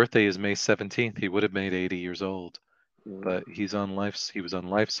 his birthday is May 17th. He would have made 80 years old, Mm. but he was on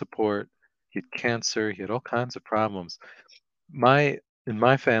life support. He had cancer. He had all kinds of problems. My in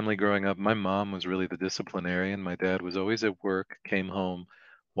my family growing up, my mom was really the disciplinarian. My dad was always at work, came home,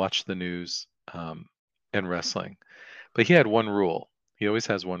 watched the news, and wrestling. But he had one rule. He always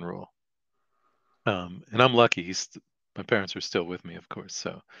has one rule. And I'm lucky. My parents are still with me, of course.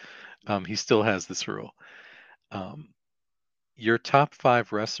 So he still has this rule. Um, your top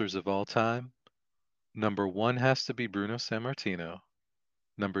five wrestlers of all time, number one has to be Bruno Sammartino.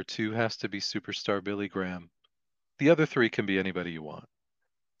 Number two has to be superstar Billy Graham. The other three can be anybody you want.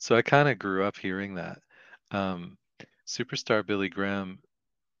 So I kind of grew up hearing that. Um, superstar Billy Graham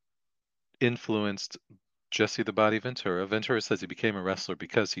influenced Jesse the Body Ventura. Ventura says he became a wrestler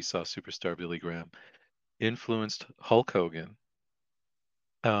because he saw superstar Billy Graham. Influenced Hulk Hogan.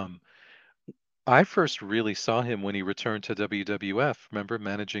 Um, I first really saw him when he returned to WWF. Remember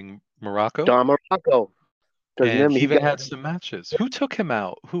managing Morocco? Don Morocco. Because And remember, he he even got, had some matches. Who took him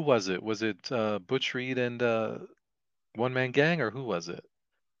out? Who was it? Was it Butch Reed and One Man Gang, or who was it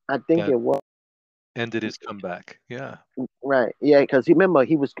I think that it was. ended his comeback? Yeah. Right. Yeah, because he remember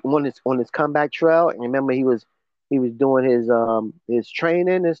he was on his comeback trail, and remember he was doing his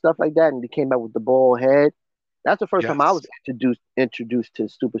training and stuff like that, and he came back with the bald head. That's the first time I Yes. was introduced to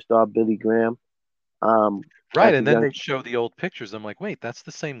superstar Billy Graham. Right. As a And then young, they show the old pictures. I'm like, wait, that's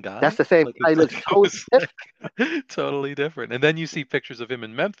the same that's guy? the same. Like He it's looks like it totally was different. like totally different. And then you see pictures of him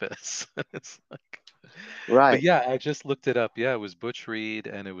in Memphis. It's like, but Right. yeah, I just looked it up. Yeah, it was Butch Reed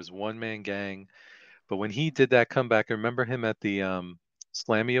and it was One Man Gang. But when he did that comeback, I remember him at the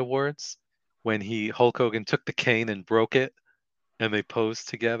Slammy Awards when he Hulk Hogan took the cane and broke it and they posed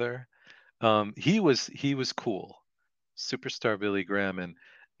together. He was cool. Superstar Billy Graham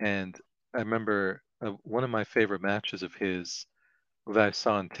and I remember one of my favorite matches of his that I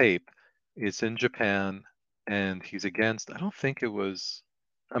saw on tape. It's in Japan and he's against I don't think it was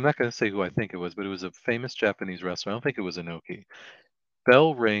I'm not going to say who I think it was, but it was a famous Japanese wrestler. I don't think it was Inoki.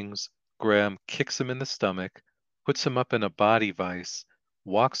 Bell rings, Graham kicks him in the stomach, puts him up in a body vise,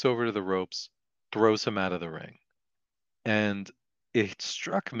 walks over to the ropes, throws him out of the ring. And it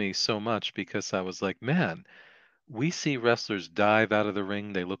struck me so much because I was like, man, we see wrestlers dive out of the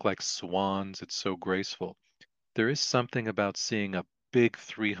ring. They look like swans. It's so graceful. There is something about seeing a big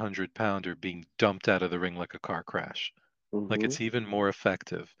 300 pounder being dumped out of the ring like a car crash. Like Hmm. it's even more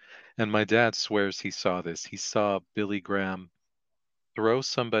effective. And my dad swears he saw this. He saw Billy Graham throw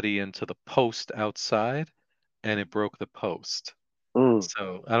somebody into the post outside and it broke the post. Mm.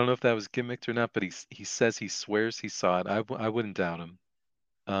 So I don't know if that was gimmicked or not, but he says he swears he saw it. I wouldn't doubt him.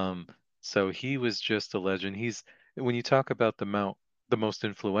 Um, so he was just a legend. He's when you talk about the most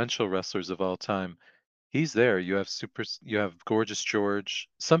influential wrestlers of all time, he's there. You have Gorgeous George.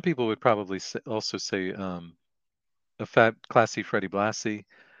 Some people would probably also say a fat classy Freddie Blassie,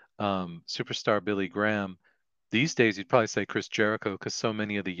 superstar Billy Graham. These days, you'd probably say Chris Jericho because so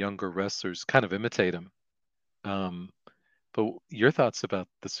many of the younger wrestlers kind of imitate him. Um, but your thoughts about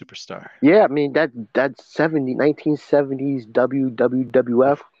the superstar? Yeah, I mean that's 1970s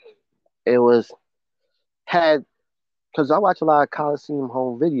WWF. It was had because I watch a lot of Coliseum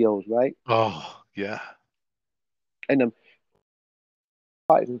home videos, right? Oh, yeah. And the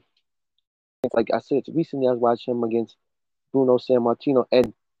fighting, like I said, recently I was watching him against Bruno Sammartino,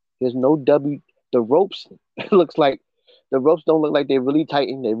 and there's no W. The ropes looks like the ropes don't look like they're really tight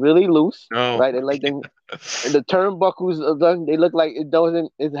and they're really loose, No. right? They like them, and the turnbuckles are done. They look like it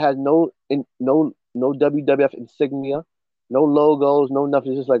doesn't. It has no WWF insignia, no logos, no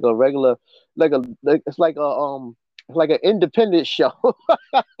nothing. It's just like a regular, it's like an independent show.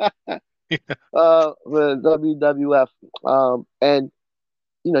 With WWF, and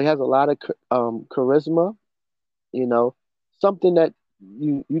he has a lot of charisma. You know, something that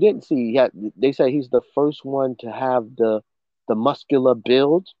you didn't see. They say he's the first one to have the muscular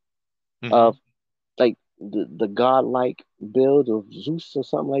build Hmm. of like the godlike build of Zeus or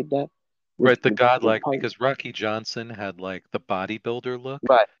something like that. With Right, the with godlike, Punk, because Rocky Johnson had like the bodybuilder look,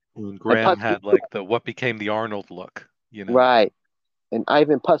 right? and And Graham Putski had too, like the what became the Arnold look, you know? right? And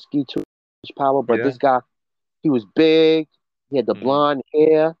Ivan Putski too, his power. But Yeah. this guy, he was big. He had the Hmm. blonde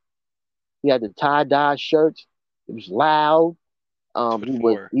hair. He had the tie dye shirts. He was loud. Foot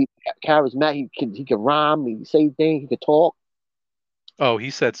four. He charismatic. He could rhyme. He could say things. He could talk. Oh, he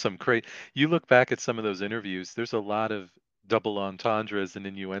said some crazy. You look back at some of those interviews, there's a lot of double entendres and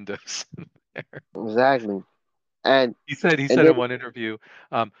innuendos in there. Exactly. And He and said then in one interview,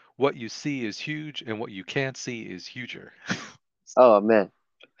 what you see is huge and what you can't see is huger. oh man.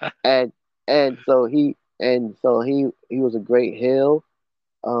 And he was a great heel.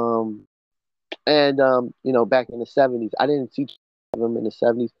 Um and back in the 70s, I didn't see him in the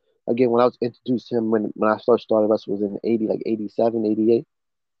 70s, Again, when I was introduced to him when I first started wrestling was in 80, like 87, 88.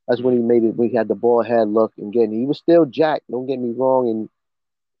 That's when Mm. he made it. When he had the bald head look. And again, he was still jacked. Don't get me wrong. And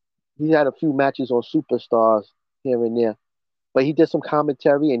he had a few matches on Superstars here and there. But he did some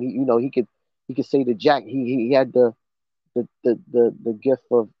commentary, and he could say the Jack. He had the gift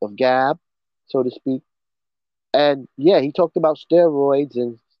of gab, so to speak. And yeah, he talked about steroids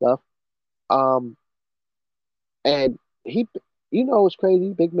and stuff. Um, and he, it's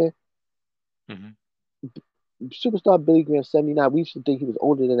crazy, big man. Hmm. Superstar Billy Graham, 79. We used to think he was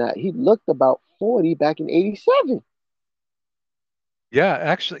older than that. He looked about 40 back in 87. Yeah,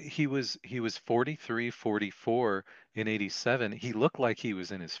 actually, he was 43, 44 in 87. He looked like he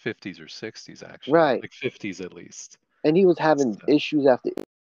was in his 50s or 60s, actually, Right. like 50s at least. And he was having So issues after,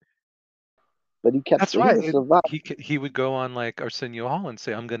 but that's he right. was surviving. He would go on like Arsenio Hall and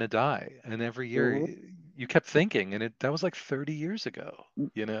say, "I'm gonna die," and every year Hmm. you kept thinking, and that was like 30 years ago. I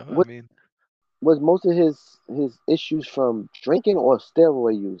What mean, was most of his issues from drinking or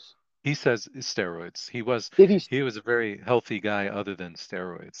steroid use? he says steroids. Did he He was a very healthy guy other than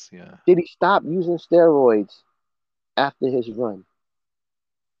steroids. Yeah. did he stop using steroids after his run?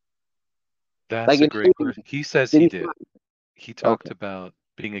 Like That's a in great the 80s, question. He says did he he did. stop? He Okay. talked about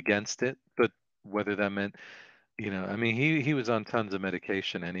being against it, but whether that meant, I mean, he was on tons of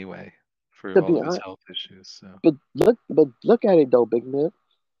medication anyway for To all be of his honest, health issues. So, but look at it though, big man.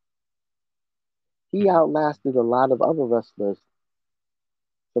 He mhm. outlasted a lot of other wrestlers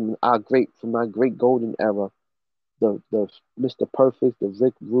from our great golden era. The Mr. Perfect, the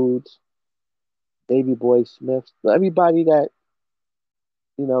Rick Rudes, Davey Boy Smith, everybody that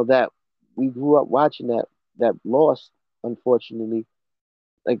we grew up watching that lost, unfortunately.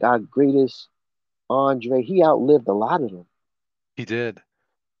 Like our greatest Andre, he outlived a lot of them. He did.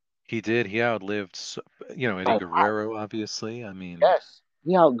 He did. He outlived, A Eddie lot. Guerrero, obviously. I mean, Yes.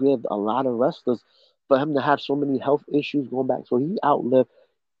 He outlived a lot of wrestlers for him to have so many health issues going back. So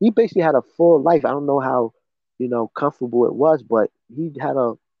he basically had a full life. I don't know how, comfortable it was, but he had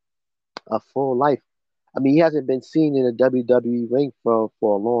a full life. I mean, he hasn't been seen in a WWE ring for a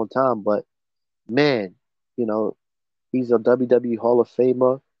long time, but man, you know, he's a WWE Hall of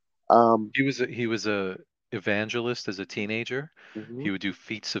Famer. Um, he was a evangelist as a teenager. mhm. He would do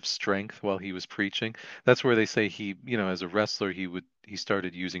feats of strength while he was preaching. That's where they say as a wrestler, he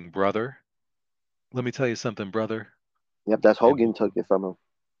started using brother. Let me tell you something, brother. Yep, that's And Hogan took it from him.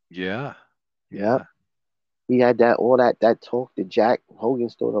 yeah, Yep. yeah. He had all that talk that Jack Hogan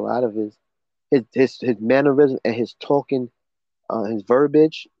stole a lot of his mannerism and his talking, his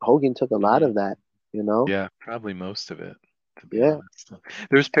verbiage. Hogan took a lot Hmm. of that, you know. Yeah, probably most of it, to be Yeah. honest.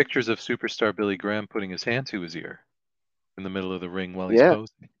 There's pictures of superstar Billy Graham putting his hand to his ear in the middle of the ring while he's Yeah.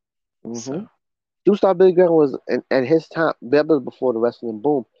 posing. Hmm. So Superstar Billy Graham was at his time. That was before the wrestling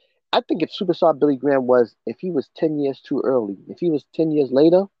boom. I think if Superstar Billy Graham if he was 10 years too early, if he was 10 years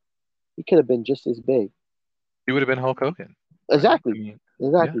later, he could have been just as big. he would have been Hulk Hogan, right? I Exactly. mean,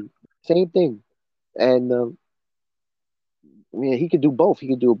 yeah. Exactly. Same thing. And I mean, he could do both. He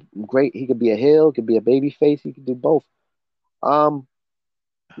could do great. He could be a heel. Could be a baby face. He could do both. Um,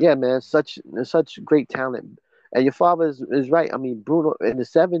 yeah, man, such great talent. And your father is right. I mean, Bruno in the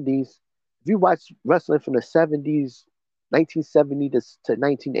 70s. If you watch wrestling from the 70s, 1970 to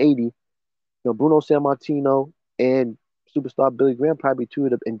 1980, Bruno Sammartino and superstar Billy Graham, probably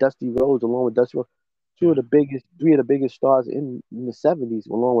and Dusty Rhodes, along with Dusty Rhodes, Yeah. three of the biggest stars in the 70s,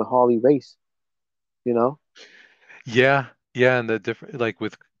 along with Harley Race. You know, Yeah, yeah, and the different like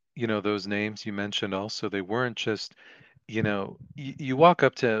with those names you mentioned also, they weren't just, you walk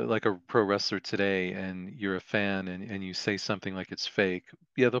up to like a pro wrestler today and you're a fan and you say something like it's fake.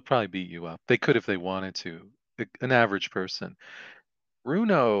 Yeah, they'll probably beat you up. They could if they wanted to. An average person.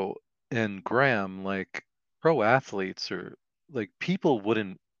 Bruno and Graham, like pro athletes or like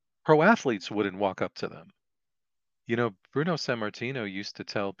pro athletes wouldn't walk up to them. Bruno Sammartino used to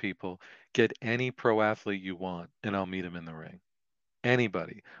tell people, get any pro athlete you want and I'll meet him in the ring.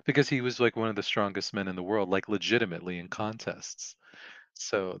 Anybody, because he was like one of the strongest men in the world, like legitimately in contests.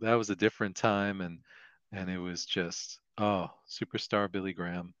 So that was a different time, and it was just, superstar Billy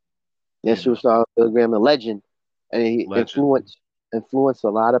Graham, yeah, superstar Billy Graham, a legend, and he legend. influenced a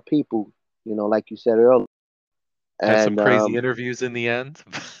lot of people. Like you said earlier. Had some And crazy interviews in the end.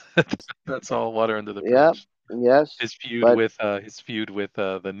 That's all water under the yeah, bridge. yes, but His feud with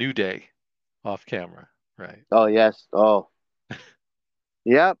the New Day off camera, right? oh yes, oh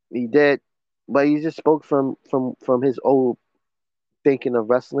yep, he did. But he just spoke from his old thinking of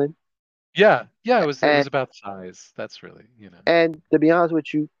wrestling. Yeah, yeah, it was And about size. That's really, and to be honest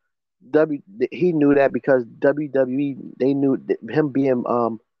with you, W he knew that because WWE they knew him being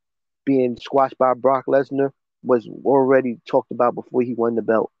being squashed by Brock Lesnar was already talked about before he won the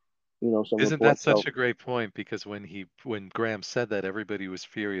belt. Some Isn't that reports. such So a great point? Because when Graham said that, everybody was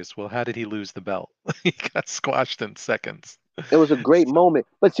furious. Well, how did he lose the belt? He got squashed in seconds. it was a great So, moment.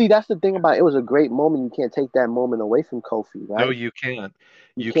 But see, that's the thing about it. It was a great moment. You can't take that moment away from Kofi, no, right? you can't.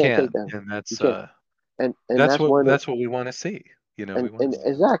 You You can't take can't. that. And You can't. And that's that's one of what we want to see. We want and to see that.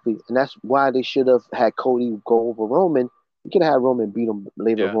 exactly, and that's why they should have had Cody go over Roman. You could have had Roman beat him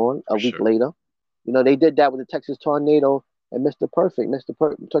later Yeah, on, a for week sure. later. They did that with the Texas Tornado and Mr. Perfect.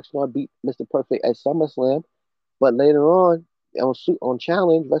 Texas Tornado beat Mr. Perfect at SummerSlam, but later on on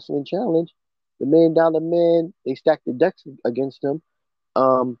Challenge Wrestling Challenge, the $1 Million Man, they stacked the decks against him.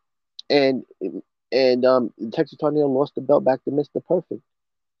 Um, and the Texas Tornado lost the belt back to Mr. Perfect.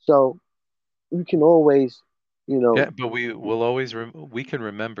 So you can always, you know, Yeah, but we can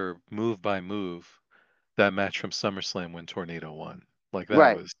remember move by move that match from SummerSlam when Tornado won. Like that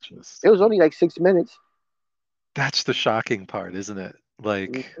right. was just It was only like 6 minutes. that's the shocking part, isn't it?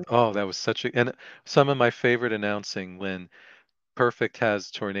 Like, Mhm. oh, that was such a and some of my favorite announcing when Perfect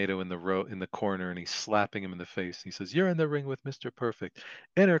has Tornado in the corner and he's slapping him in the face. He says, "You're in the ring with Mr. Perfect,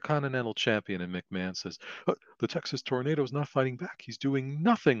 Intercontinental Champion." And McMahon says, "The Texas Tornado's not fighting back. He's doing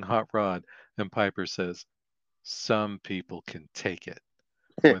nothing, Hot Rod." And Piper says, "Some people can take it.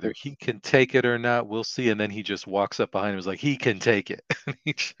 Whether he can take it or not, we'll see." And then he just walks up behind him, and is like, "He can take it." And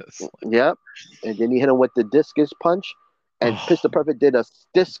he just like, Yep. And then he hit him with the discus punch, and oh, Pistol Perfect did a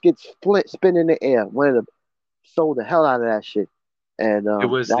discus spin in the air. Wanted to sold the hell out of that shit, and it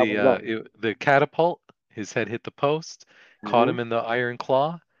was that was that. the catapult. His head hit the post, caught Hmm. him in the iron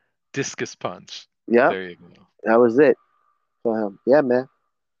claw, discus punch. Yep, There you go. that was it for him. Yeah, man.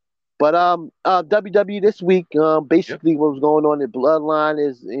 But WWE this week, Yep. basically what was going on in Bloodline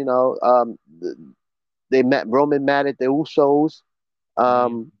is, they met Roman mad at the Usos,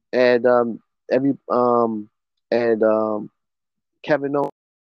 Mm. and every and Kevin Owens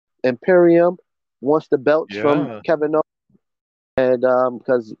Imperium wants the belts from Yeah. Kevin Owens, and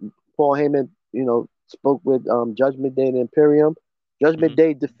because Paul Heyman, spoke with Judgment Day and Imperium. Judgment Hmm.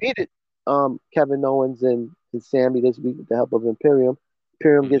 Day defeated Kevin Owens and Sammy this week with the help of Imperium.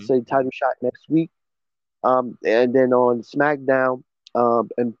 Imperium Hmm. gets a title shot next week. And then on SmackDown,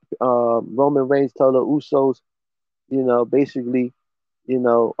 and Roman Reigns told the Usos, basically,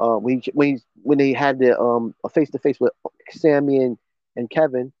 when they had the a face to face with Sammy and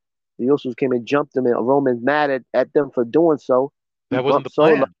Kevin, the Usos came and jumped him, and Roman's mad at them for doing so. He That wasn't bumped the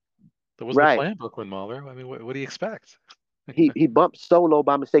Solo. plan. That wasn't the Right. plan, Brooklyn Mauler. I mean, what do you expect? He bumped Solo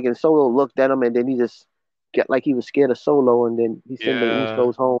by mistake, and Solo looked at him, and then he just got like he was scared of Solo, and then he sent the Yeah.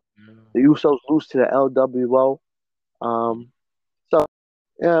 Usos home. Yeah. The Usos lose to the LWO. Mhm. So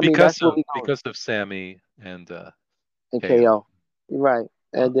yeah, I mean Because that's where of we going because of Sammy and in KO. KO. Right.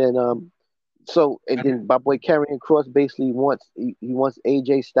 And then and And then my boy Karrion Cross basically he wants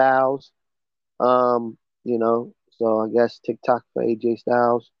AJ Styles. So I guess TikTok for AJ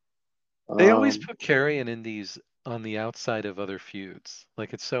Styles. they always Um, put Carrion in these on the outside of other feuds.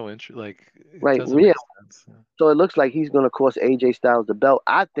 Like it's so interesting. Like it right, doesn't yeah. make sense. So it looks like he's gonna cost AJ Styles the belt.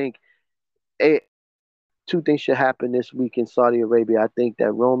 I think a, two things should happen this week in Saudi Arabia. I think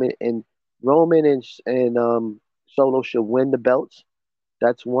that Roman and Solo should win the belts.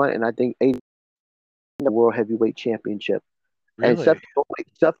 That's one, and I think AJ the World Heavyweight Championship. And Really?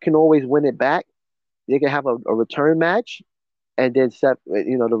 Seth can always win it back. They can have a return match, and then Seth,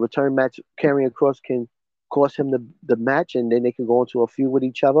 the return match, Karrion Cross can cost him the match, and then they can go into a feud with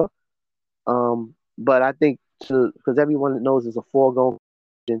each other. But I think because everyone knows it's a foregone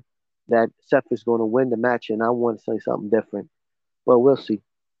that Seth is going to win the match, and I want to say something different, but we'll see.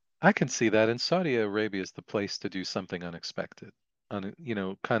 I can see that. And Saudi Arabia is the place to do something unexpected.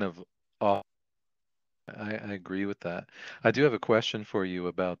 Kind of off. I agree with that. I do have a question for you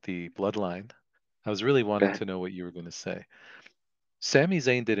about the bloodline. I was really wanting Okay. to know what you were going to say. Sami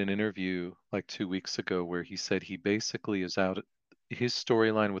Zayn did an interview like 2 weeks ago where he said he basically is out. His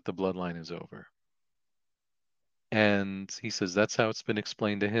storyline with the bloodline is over. And he says that's how it's been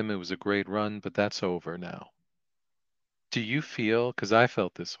explained to him. It was a great run, but that's over now. Do you feel, because I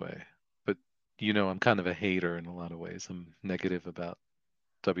felt this way, but I'm kind of a hater in a lot of ways. I'm negative about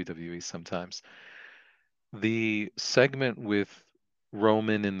WWE sometimes. The segment with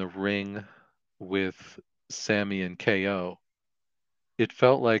Roman in the ring with Sammy and KO, it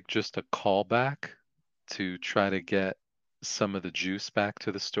felt like just a callback to try to get some of the juice back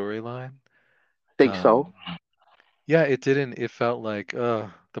to the storyline. Think so. Um, yeah, it didn't. It felt like,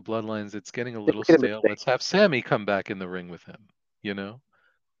 the bloodlines, it's getting a They little made a stale. mistake. Let's have Sammy come back in the ring with him, you know?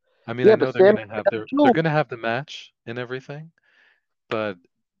 I mean, I Yeah, but know they're Sammy gonna made have that they're too. gonna have the match and everything, but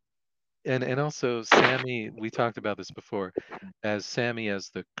and also Sammy, we talked about this before, as Sammy as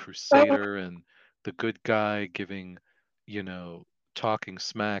the crusader and the good guy giving, you know, talking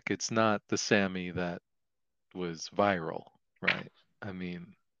smack. It's not the Sammy that was viral, right? I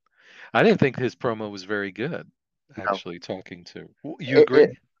mean, I didn't think his promo was very good, No, actually, talking to. You it, it,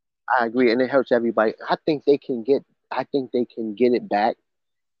 agree? I agree, and it hurts everybody. I think they can get. I think they can get it back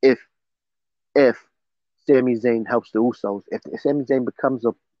if if Sami Zayn helps the Usos. If Sami Zayn becomes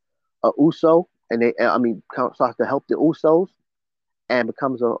a Uso, and I mean, starts to help the Usos and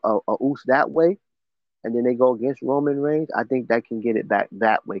becomes a Us that way, and then they go against Roman Reigns, I think that can get it back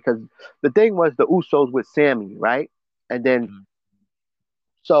that way. Because the thing was the Usos with Sammy, right? And then Mhm.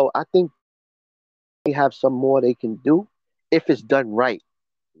 so I think they have some more they can do if it's done right,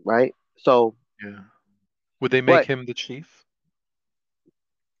 right? So, Yeah. Would they make but him the chief?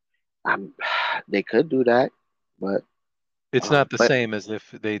 um, they could do that, but It's not the but same as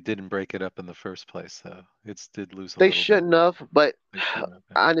if they didn't break it up in the first place, though. It's did lose a they little bit. shouldn't have. But They shouldn't have.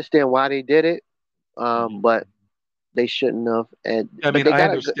 Yeah. I understand why they did it. Mhm. But they shouldn't have. And I but mean, they I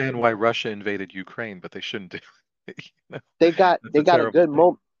got a good understand why Russia invaded Ukraine, but they shouldn't do it. That's they a got a terrible good thing.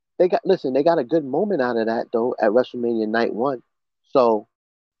 moment. They got a good moment out of that though at WrestleMania Night One. So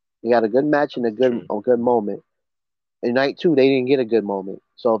they got a good match and That's true. a good moment. In night two, they didn't get a good moment.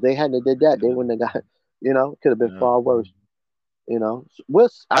 So if they hadn't did that, they Yeah. wouldn't have got. Could have been Yeah. far worse.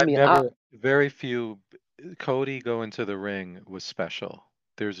 I I've mean, I never, very few, Cody going to the ring was special.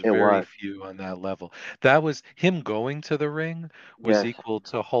 There's it very was few on that level. That was him going to the ring was yes, equal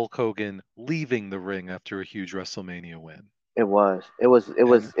to Hulk Hogan leaving the ring after a huge WrestleMania win. it was And it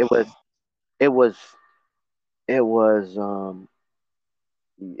was it was it was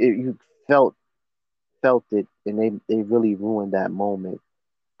you felt it, and they really ruined that moment.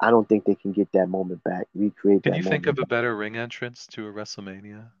 I don't think they can get that moment back, recreate can that you think moment of a back. better ring entrance to a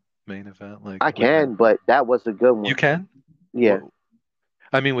WrestleMania main event? Like I what can, but that was a good you one. can? Yeah, What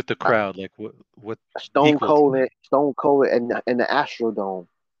I mean with the uh, crowd, like what equal to that? Stone Cold and the Astrodome.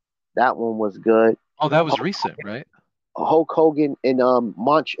 That one was good. Oh, that was Hulk, recent, right? Hulk Hogan and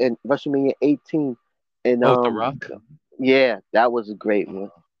March and WrestleMania 18, and Oh, The Rock? yeah, that was a great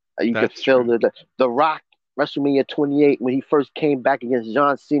one. Oh, You could that's feel true. the Rock WrestleMania 28 when he first came back against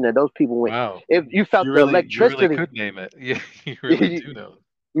John Cena. Those people went. Wow. If you felt the You really electricity, could name it. Yeah, you really you, do know.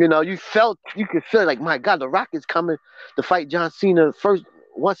 you could feel like my God, the Rock is coming to fight John Cena first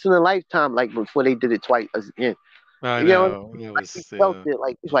once in a lifetime, like before they did it twice again. I You know, what I know. mean? It Like you was felt yeah. it,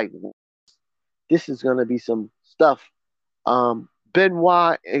 like it's like this is gonna be some stuff.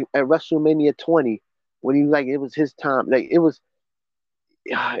 Benoit at WrestleMania 20 when he like it was his time, like it was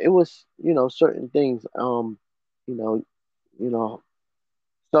certain things, you know you know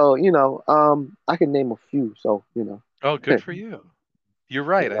so I can name a few, so Oh, good for you. You're you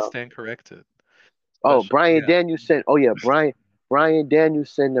right. I know. stand corrected. Oh, Especially Brian yeah. Danielson. Oh yeah, Brian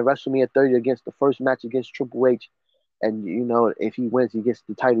Danielson at WrestleMania 30 against the first match against Triple H, and if he wins, he gets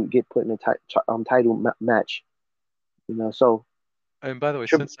the title, get put in a title match. So And by the way, Triple,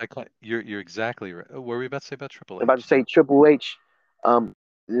 since you're exactly right. What were we about to say about Triple I'm about to H? say Triple H, um,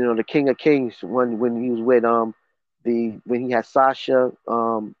 the King of Kings when he was with the when he had Sasha,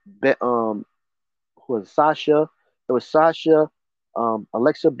 who was Sasha? It was Sasha,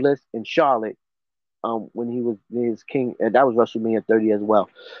 Alexa Bliss, and Charlotte. When he was his king, and that was WrestleMania 30 as well.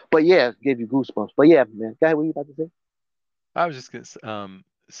 But yeah, gave you goosebumps. But yeah, man, go ahead. What you about to say? I was just gonna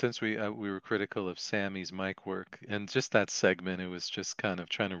since we were critical of Sammy's mic work and just that segment, it was just kind of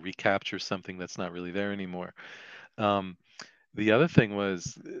trying to recapture something that's not really there anymore. Um, the other thing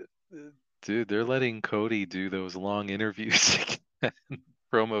was, dude, they're letting Cody do those long interviews again,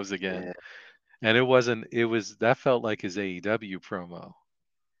 promos again. Yeah, And it wasn't, it was, that felt like his AEW promo.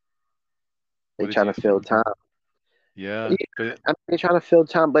 they What did trying to you fill think? time. Yeah, Yeah, but I mean, they trying to fill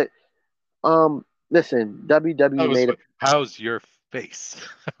time. But listen, that WWE was fun. How's your face?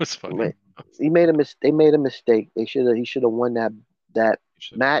 That was funny. They made a mistake. He should have won that You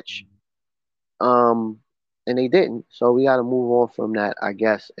should have. match. Um, and they didn't. So we got to move on from that, I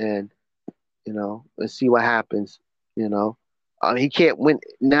guess. And let's see what happens. You know, he can't win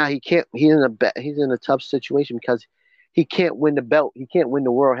now. He can't. He's in a tough situation because he can't win the belt. He can't win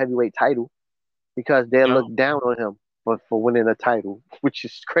the world heavyweight title because they No, look down on him for winning a title, which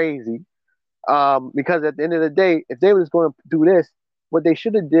is crazy. Because at the end of the day, if they was going to do this, what they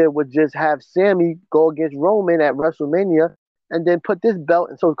should have did was just have Sammy go against Roman at WrestleMania, and then put this belt,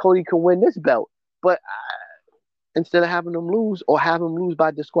 and so Cody can win this belt. But instead of having them lose or have them lose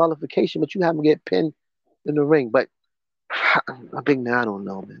by disqualification, but you have them get pinned in the ring. But I think now I don't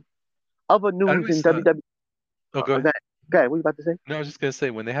know, man. Other I news in always thought. WWE. Oh, go ahead. Okay, what you about to say? No, I was just gonna say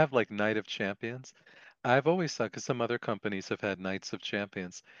when they have like Night of Champions, I've always thought because some other companies have had Nights of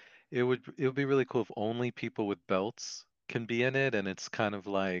Champions, it would be really cool if only people with belts can be in it, and it's kind of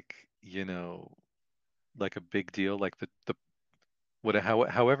like, like a big deal, like the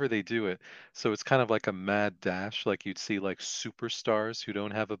however they do it. So it's kind of like a mad dash, like you'd see like superstars who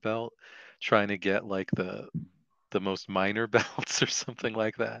don't have a belt trying to get like the most minor belts or something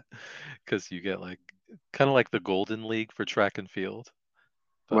like that, because you get like kind of like the Golden League for track and field.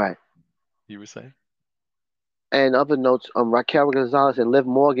 But Right. you were saying? And other notes, Raquel Gonzalez and Liv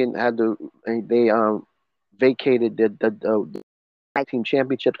Morgan had they vacated the tag team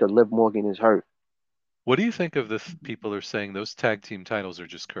championships because Liv Morgan is hurt. What do you think of the people are saying those tag team titles are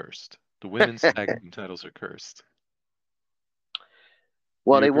just cursed? The women's tag team titles are cursed.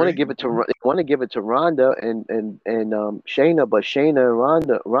 Well, You they want to agree? give it to they want to give it to Ronda and Shayna, but Shayna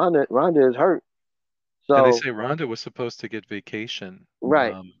and Ronda is hurt. And they So say Ronda was supposed to get vacation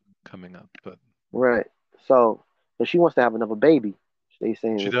right, coming up, but right. So so she wants to have another baby. They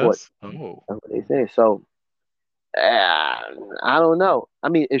saying she report. does? Oh, That's what they say. So I don't know. I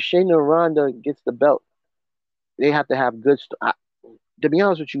mean, if Shayna and Ronda gets the belt, they have to have good. To be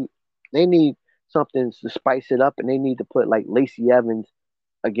honest with you, they need something to spice it up, and they need to put like Lacey Evans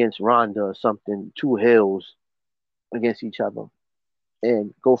against Ronda or something, two hills against each other,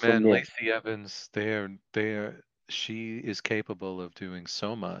 and go from man, there. Lacey Evans, she is capable of doing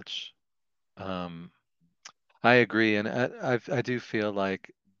so much. Um, I agree, and I do feel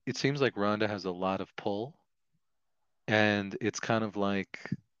like it seems like Ronda has a lot of pull, and it's kind of like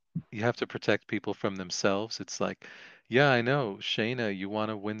you have to protect people from themselves. It's like, yeah, I know, Shayna, you want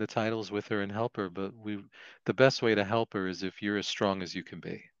to win the titles with her and help her, but the best way to help her is if you're as strong as you can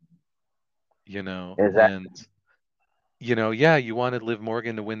be, Exactly. and yeah, you wanted Liv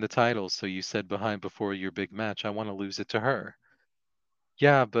Morgan to win the titles, so you said behind before your big match, I want to lose it to her.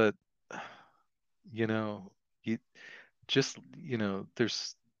 Yeah, but you know, you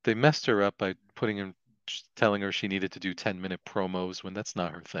there's they messed her up by telling her she needed to do 10-minute promos when that's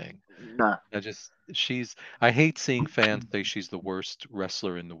not her thing. Nah, I hate seeing fans say she's the worst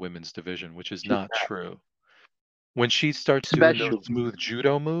wrestler in the women's division, which is she's not true. When she starts doing those special. smooth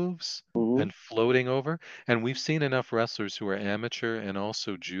judo moves Hmm. and floating over, and we've seen enough wrestlers who are amateur and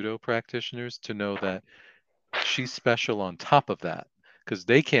also judo practitioners to know that she's special on top of that because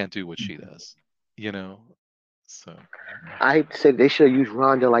they can't do what she does, you know? So, I hate to say they should have used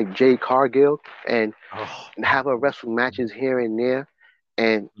Ronda like Jade Cargill and oh, have her wrestle matches here and there,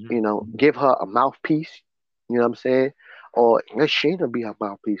 and mhm. give her a mouthpiece. You know what I'm saying? Or let Shayna be her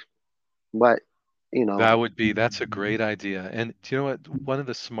mouthpiece. But you know, That's a great idea. And do you know what? One of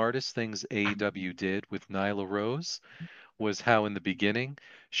the smartest things AEW did with Nyla Rose was how in the beginning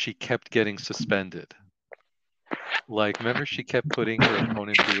she kept getting suspended. Like, remember, she kept putting her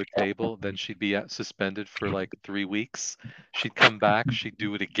opponent through a table, then she'd be suspended for like 3 weeks. She'd come back, she'd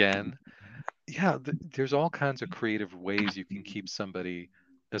do it again. Yeah, there's all kinds of creative ways you can keep somebody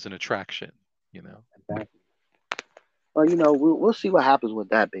as an attraction, you know? well, we'll see what happens with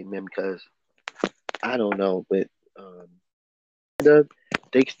that, big man. Because I don't know, but um,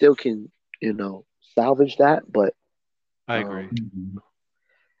 they still can, salvage that, but I um, agree.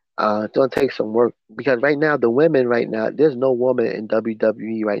 it's gonna take some work because right now the women right now there's no woman in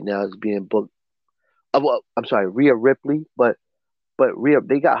WWE right now is being booked. Well, I'm sorry, Rhea Ripley, but Rhea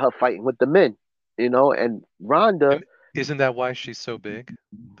they got her fighting with the men, and Ronda, And isn't that why she's so big,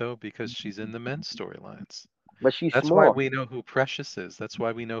 though? Because she's in the men's storylines. but she's That's why small. we know who Precious is. That's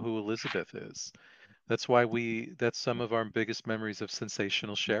why we know who Elizabeth is. That's some of our biggest memories of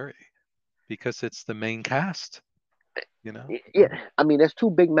Sensational Sherry, because it's the main cast, you know? Yeah, I mean, there's two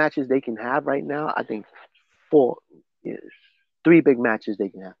big matches they can have right now. I think four, yes, three big matches they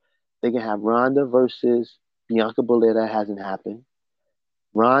can have. They can have Ronda versus Bianca Belair. That hasn't happened.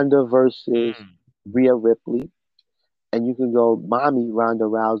 Ronda versus Mm, Rhea Ripley, and you can go mommy Ronda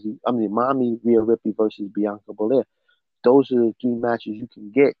Rousey. I mean, mommy Rhea Ripley versus Bianca Belair. Those are the three matches you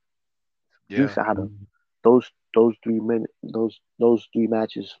can get juice yeah. out of those 3 minutes. Those three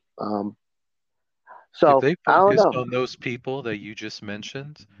matches. If So they I don't focused know. on those people that you just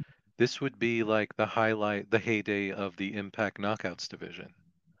mentioned, this would be like the heyday of the Impact Knockouts division.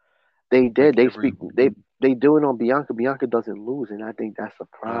 They did. Like They every, speak. They do it on Bianca. Bianca doesn't lose, and I think that's a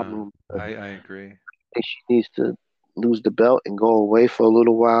uh, problem. I agree. Think she needs to lose the belt and go away for a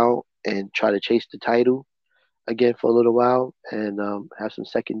little while and try to chase the title again for a little while and have some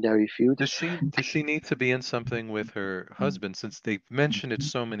secondary feuds. Does she need to be in something with her husband since they've mentioned it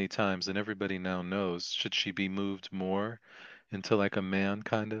so many times and everybody now knows? Should she be moved more into like a man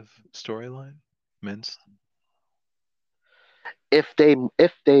kind of storyline? Men's? if they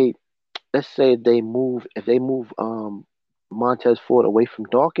let's say if they move Montez Ford away from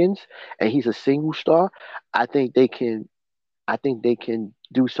Dawkins and he's a single star, I think they can I think they can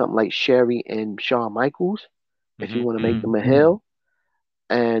do something like Sherry and Shawn Michaels if you Hmm. want to make them a heel,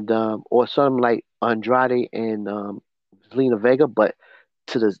 and or something like Andrade and Zelina Vega, but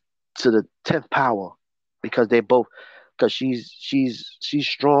to the to the 10th power because they both because she's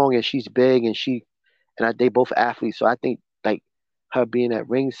strong and she's big and they both athletes. So I think like her being at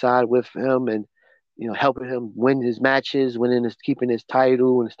ringside with him and helping him win his matches, keeping his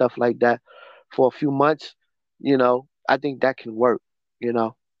title and stuff like that for a few months, I think that can work, you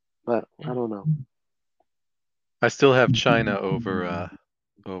know. But I don't know. I still have China over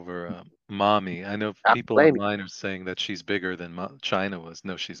mommy. I know I people blame you. online are saying that she's bigger than China was.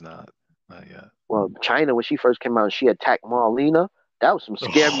 No, she's not. Not yet. Well, China when she first came out, and she attacked Marlena. That was some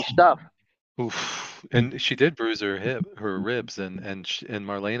scary Oh, stuff. oof. And she did bruise her ribs, and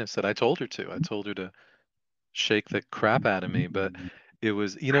Marlena said, "I told her to. I told her to shake the crap out of me." But it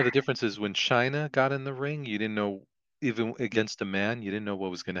was, the difference is when China got in the ring, you didn't know, even against a man, you didn't know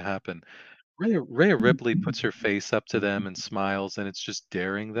what was going to happen. Rhea Ripley puts her face up to them and smiles, and it's just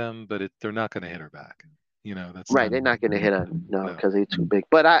daring them, but they're not going to hit her back. That's Right, not. they're not gonna hit her, no, No. because they're too big.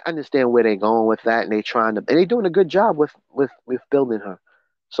 But I understand where they're going with that, and they're doing a good job with building her.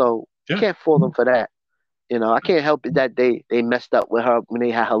 So Yeah. can't fault them for that. I can't help it that they messed up with her when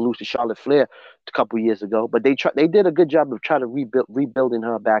they had her lose to Charlotte Flair a couple years ago. But they did a good job of trying to rebuilding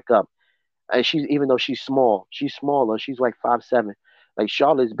her back up. And she's even though she's smaller. She's like 5'7". Like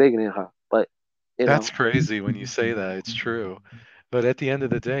Charlotte's bigger than her, but you That's know, crazy when you say that. It's true. But at the end of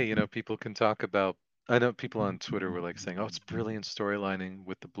the day, people can talk about. I know people on Twitter were like saying, "Oh, it's brilliant storylining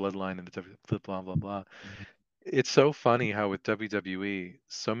with the bloodline and the blah blah blah." It's so funny how with WWE,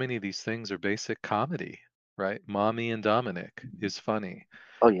 so many of these things are basic comedy, right? Mommy and Dominic is funny.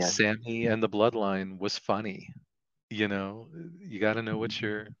 oh yeah, Sammy and the Bloodline was funny. You got to know what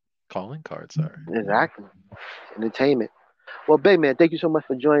your calling cards are. exactly. Entertainment. Well, big man, thank you so much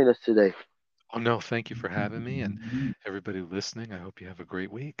for joining us today. Oh no, thank you for having me, and everybody listening. I hope you have a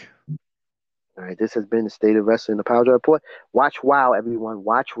great week. All right, this has been the State of Wrestling, the Power Report. Watch WoW, everyone.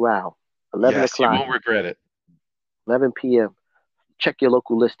 Watch WoW. 11 Yes, you o'clock, won't regret it. 11 p.m. Check your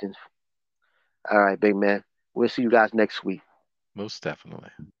local listings. All right, big man. We'll see you guys next week. Most definitely.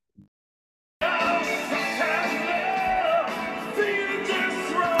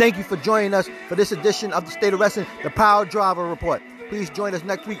 Thank you for joining us for this edition of the State of Wrestling, the Power Driver Report. Please join us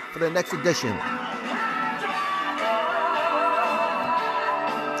next week for the next edition.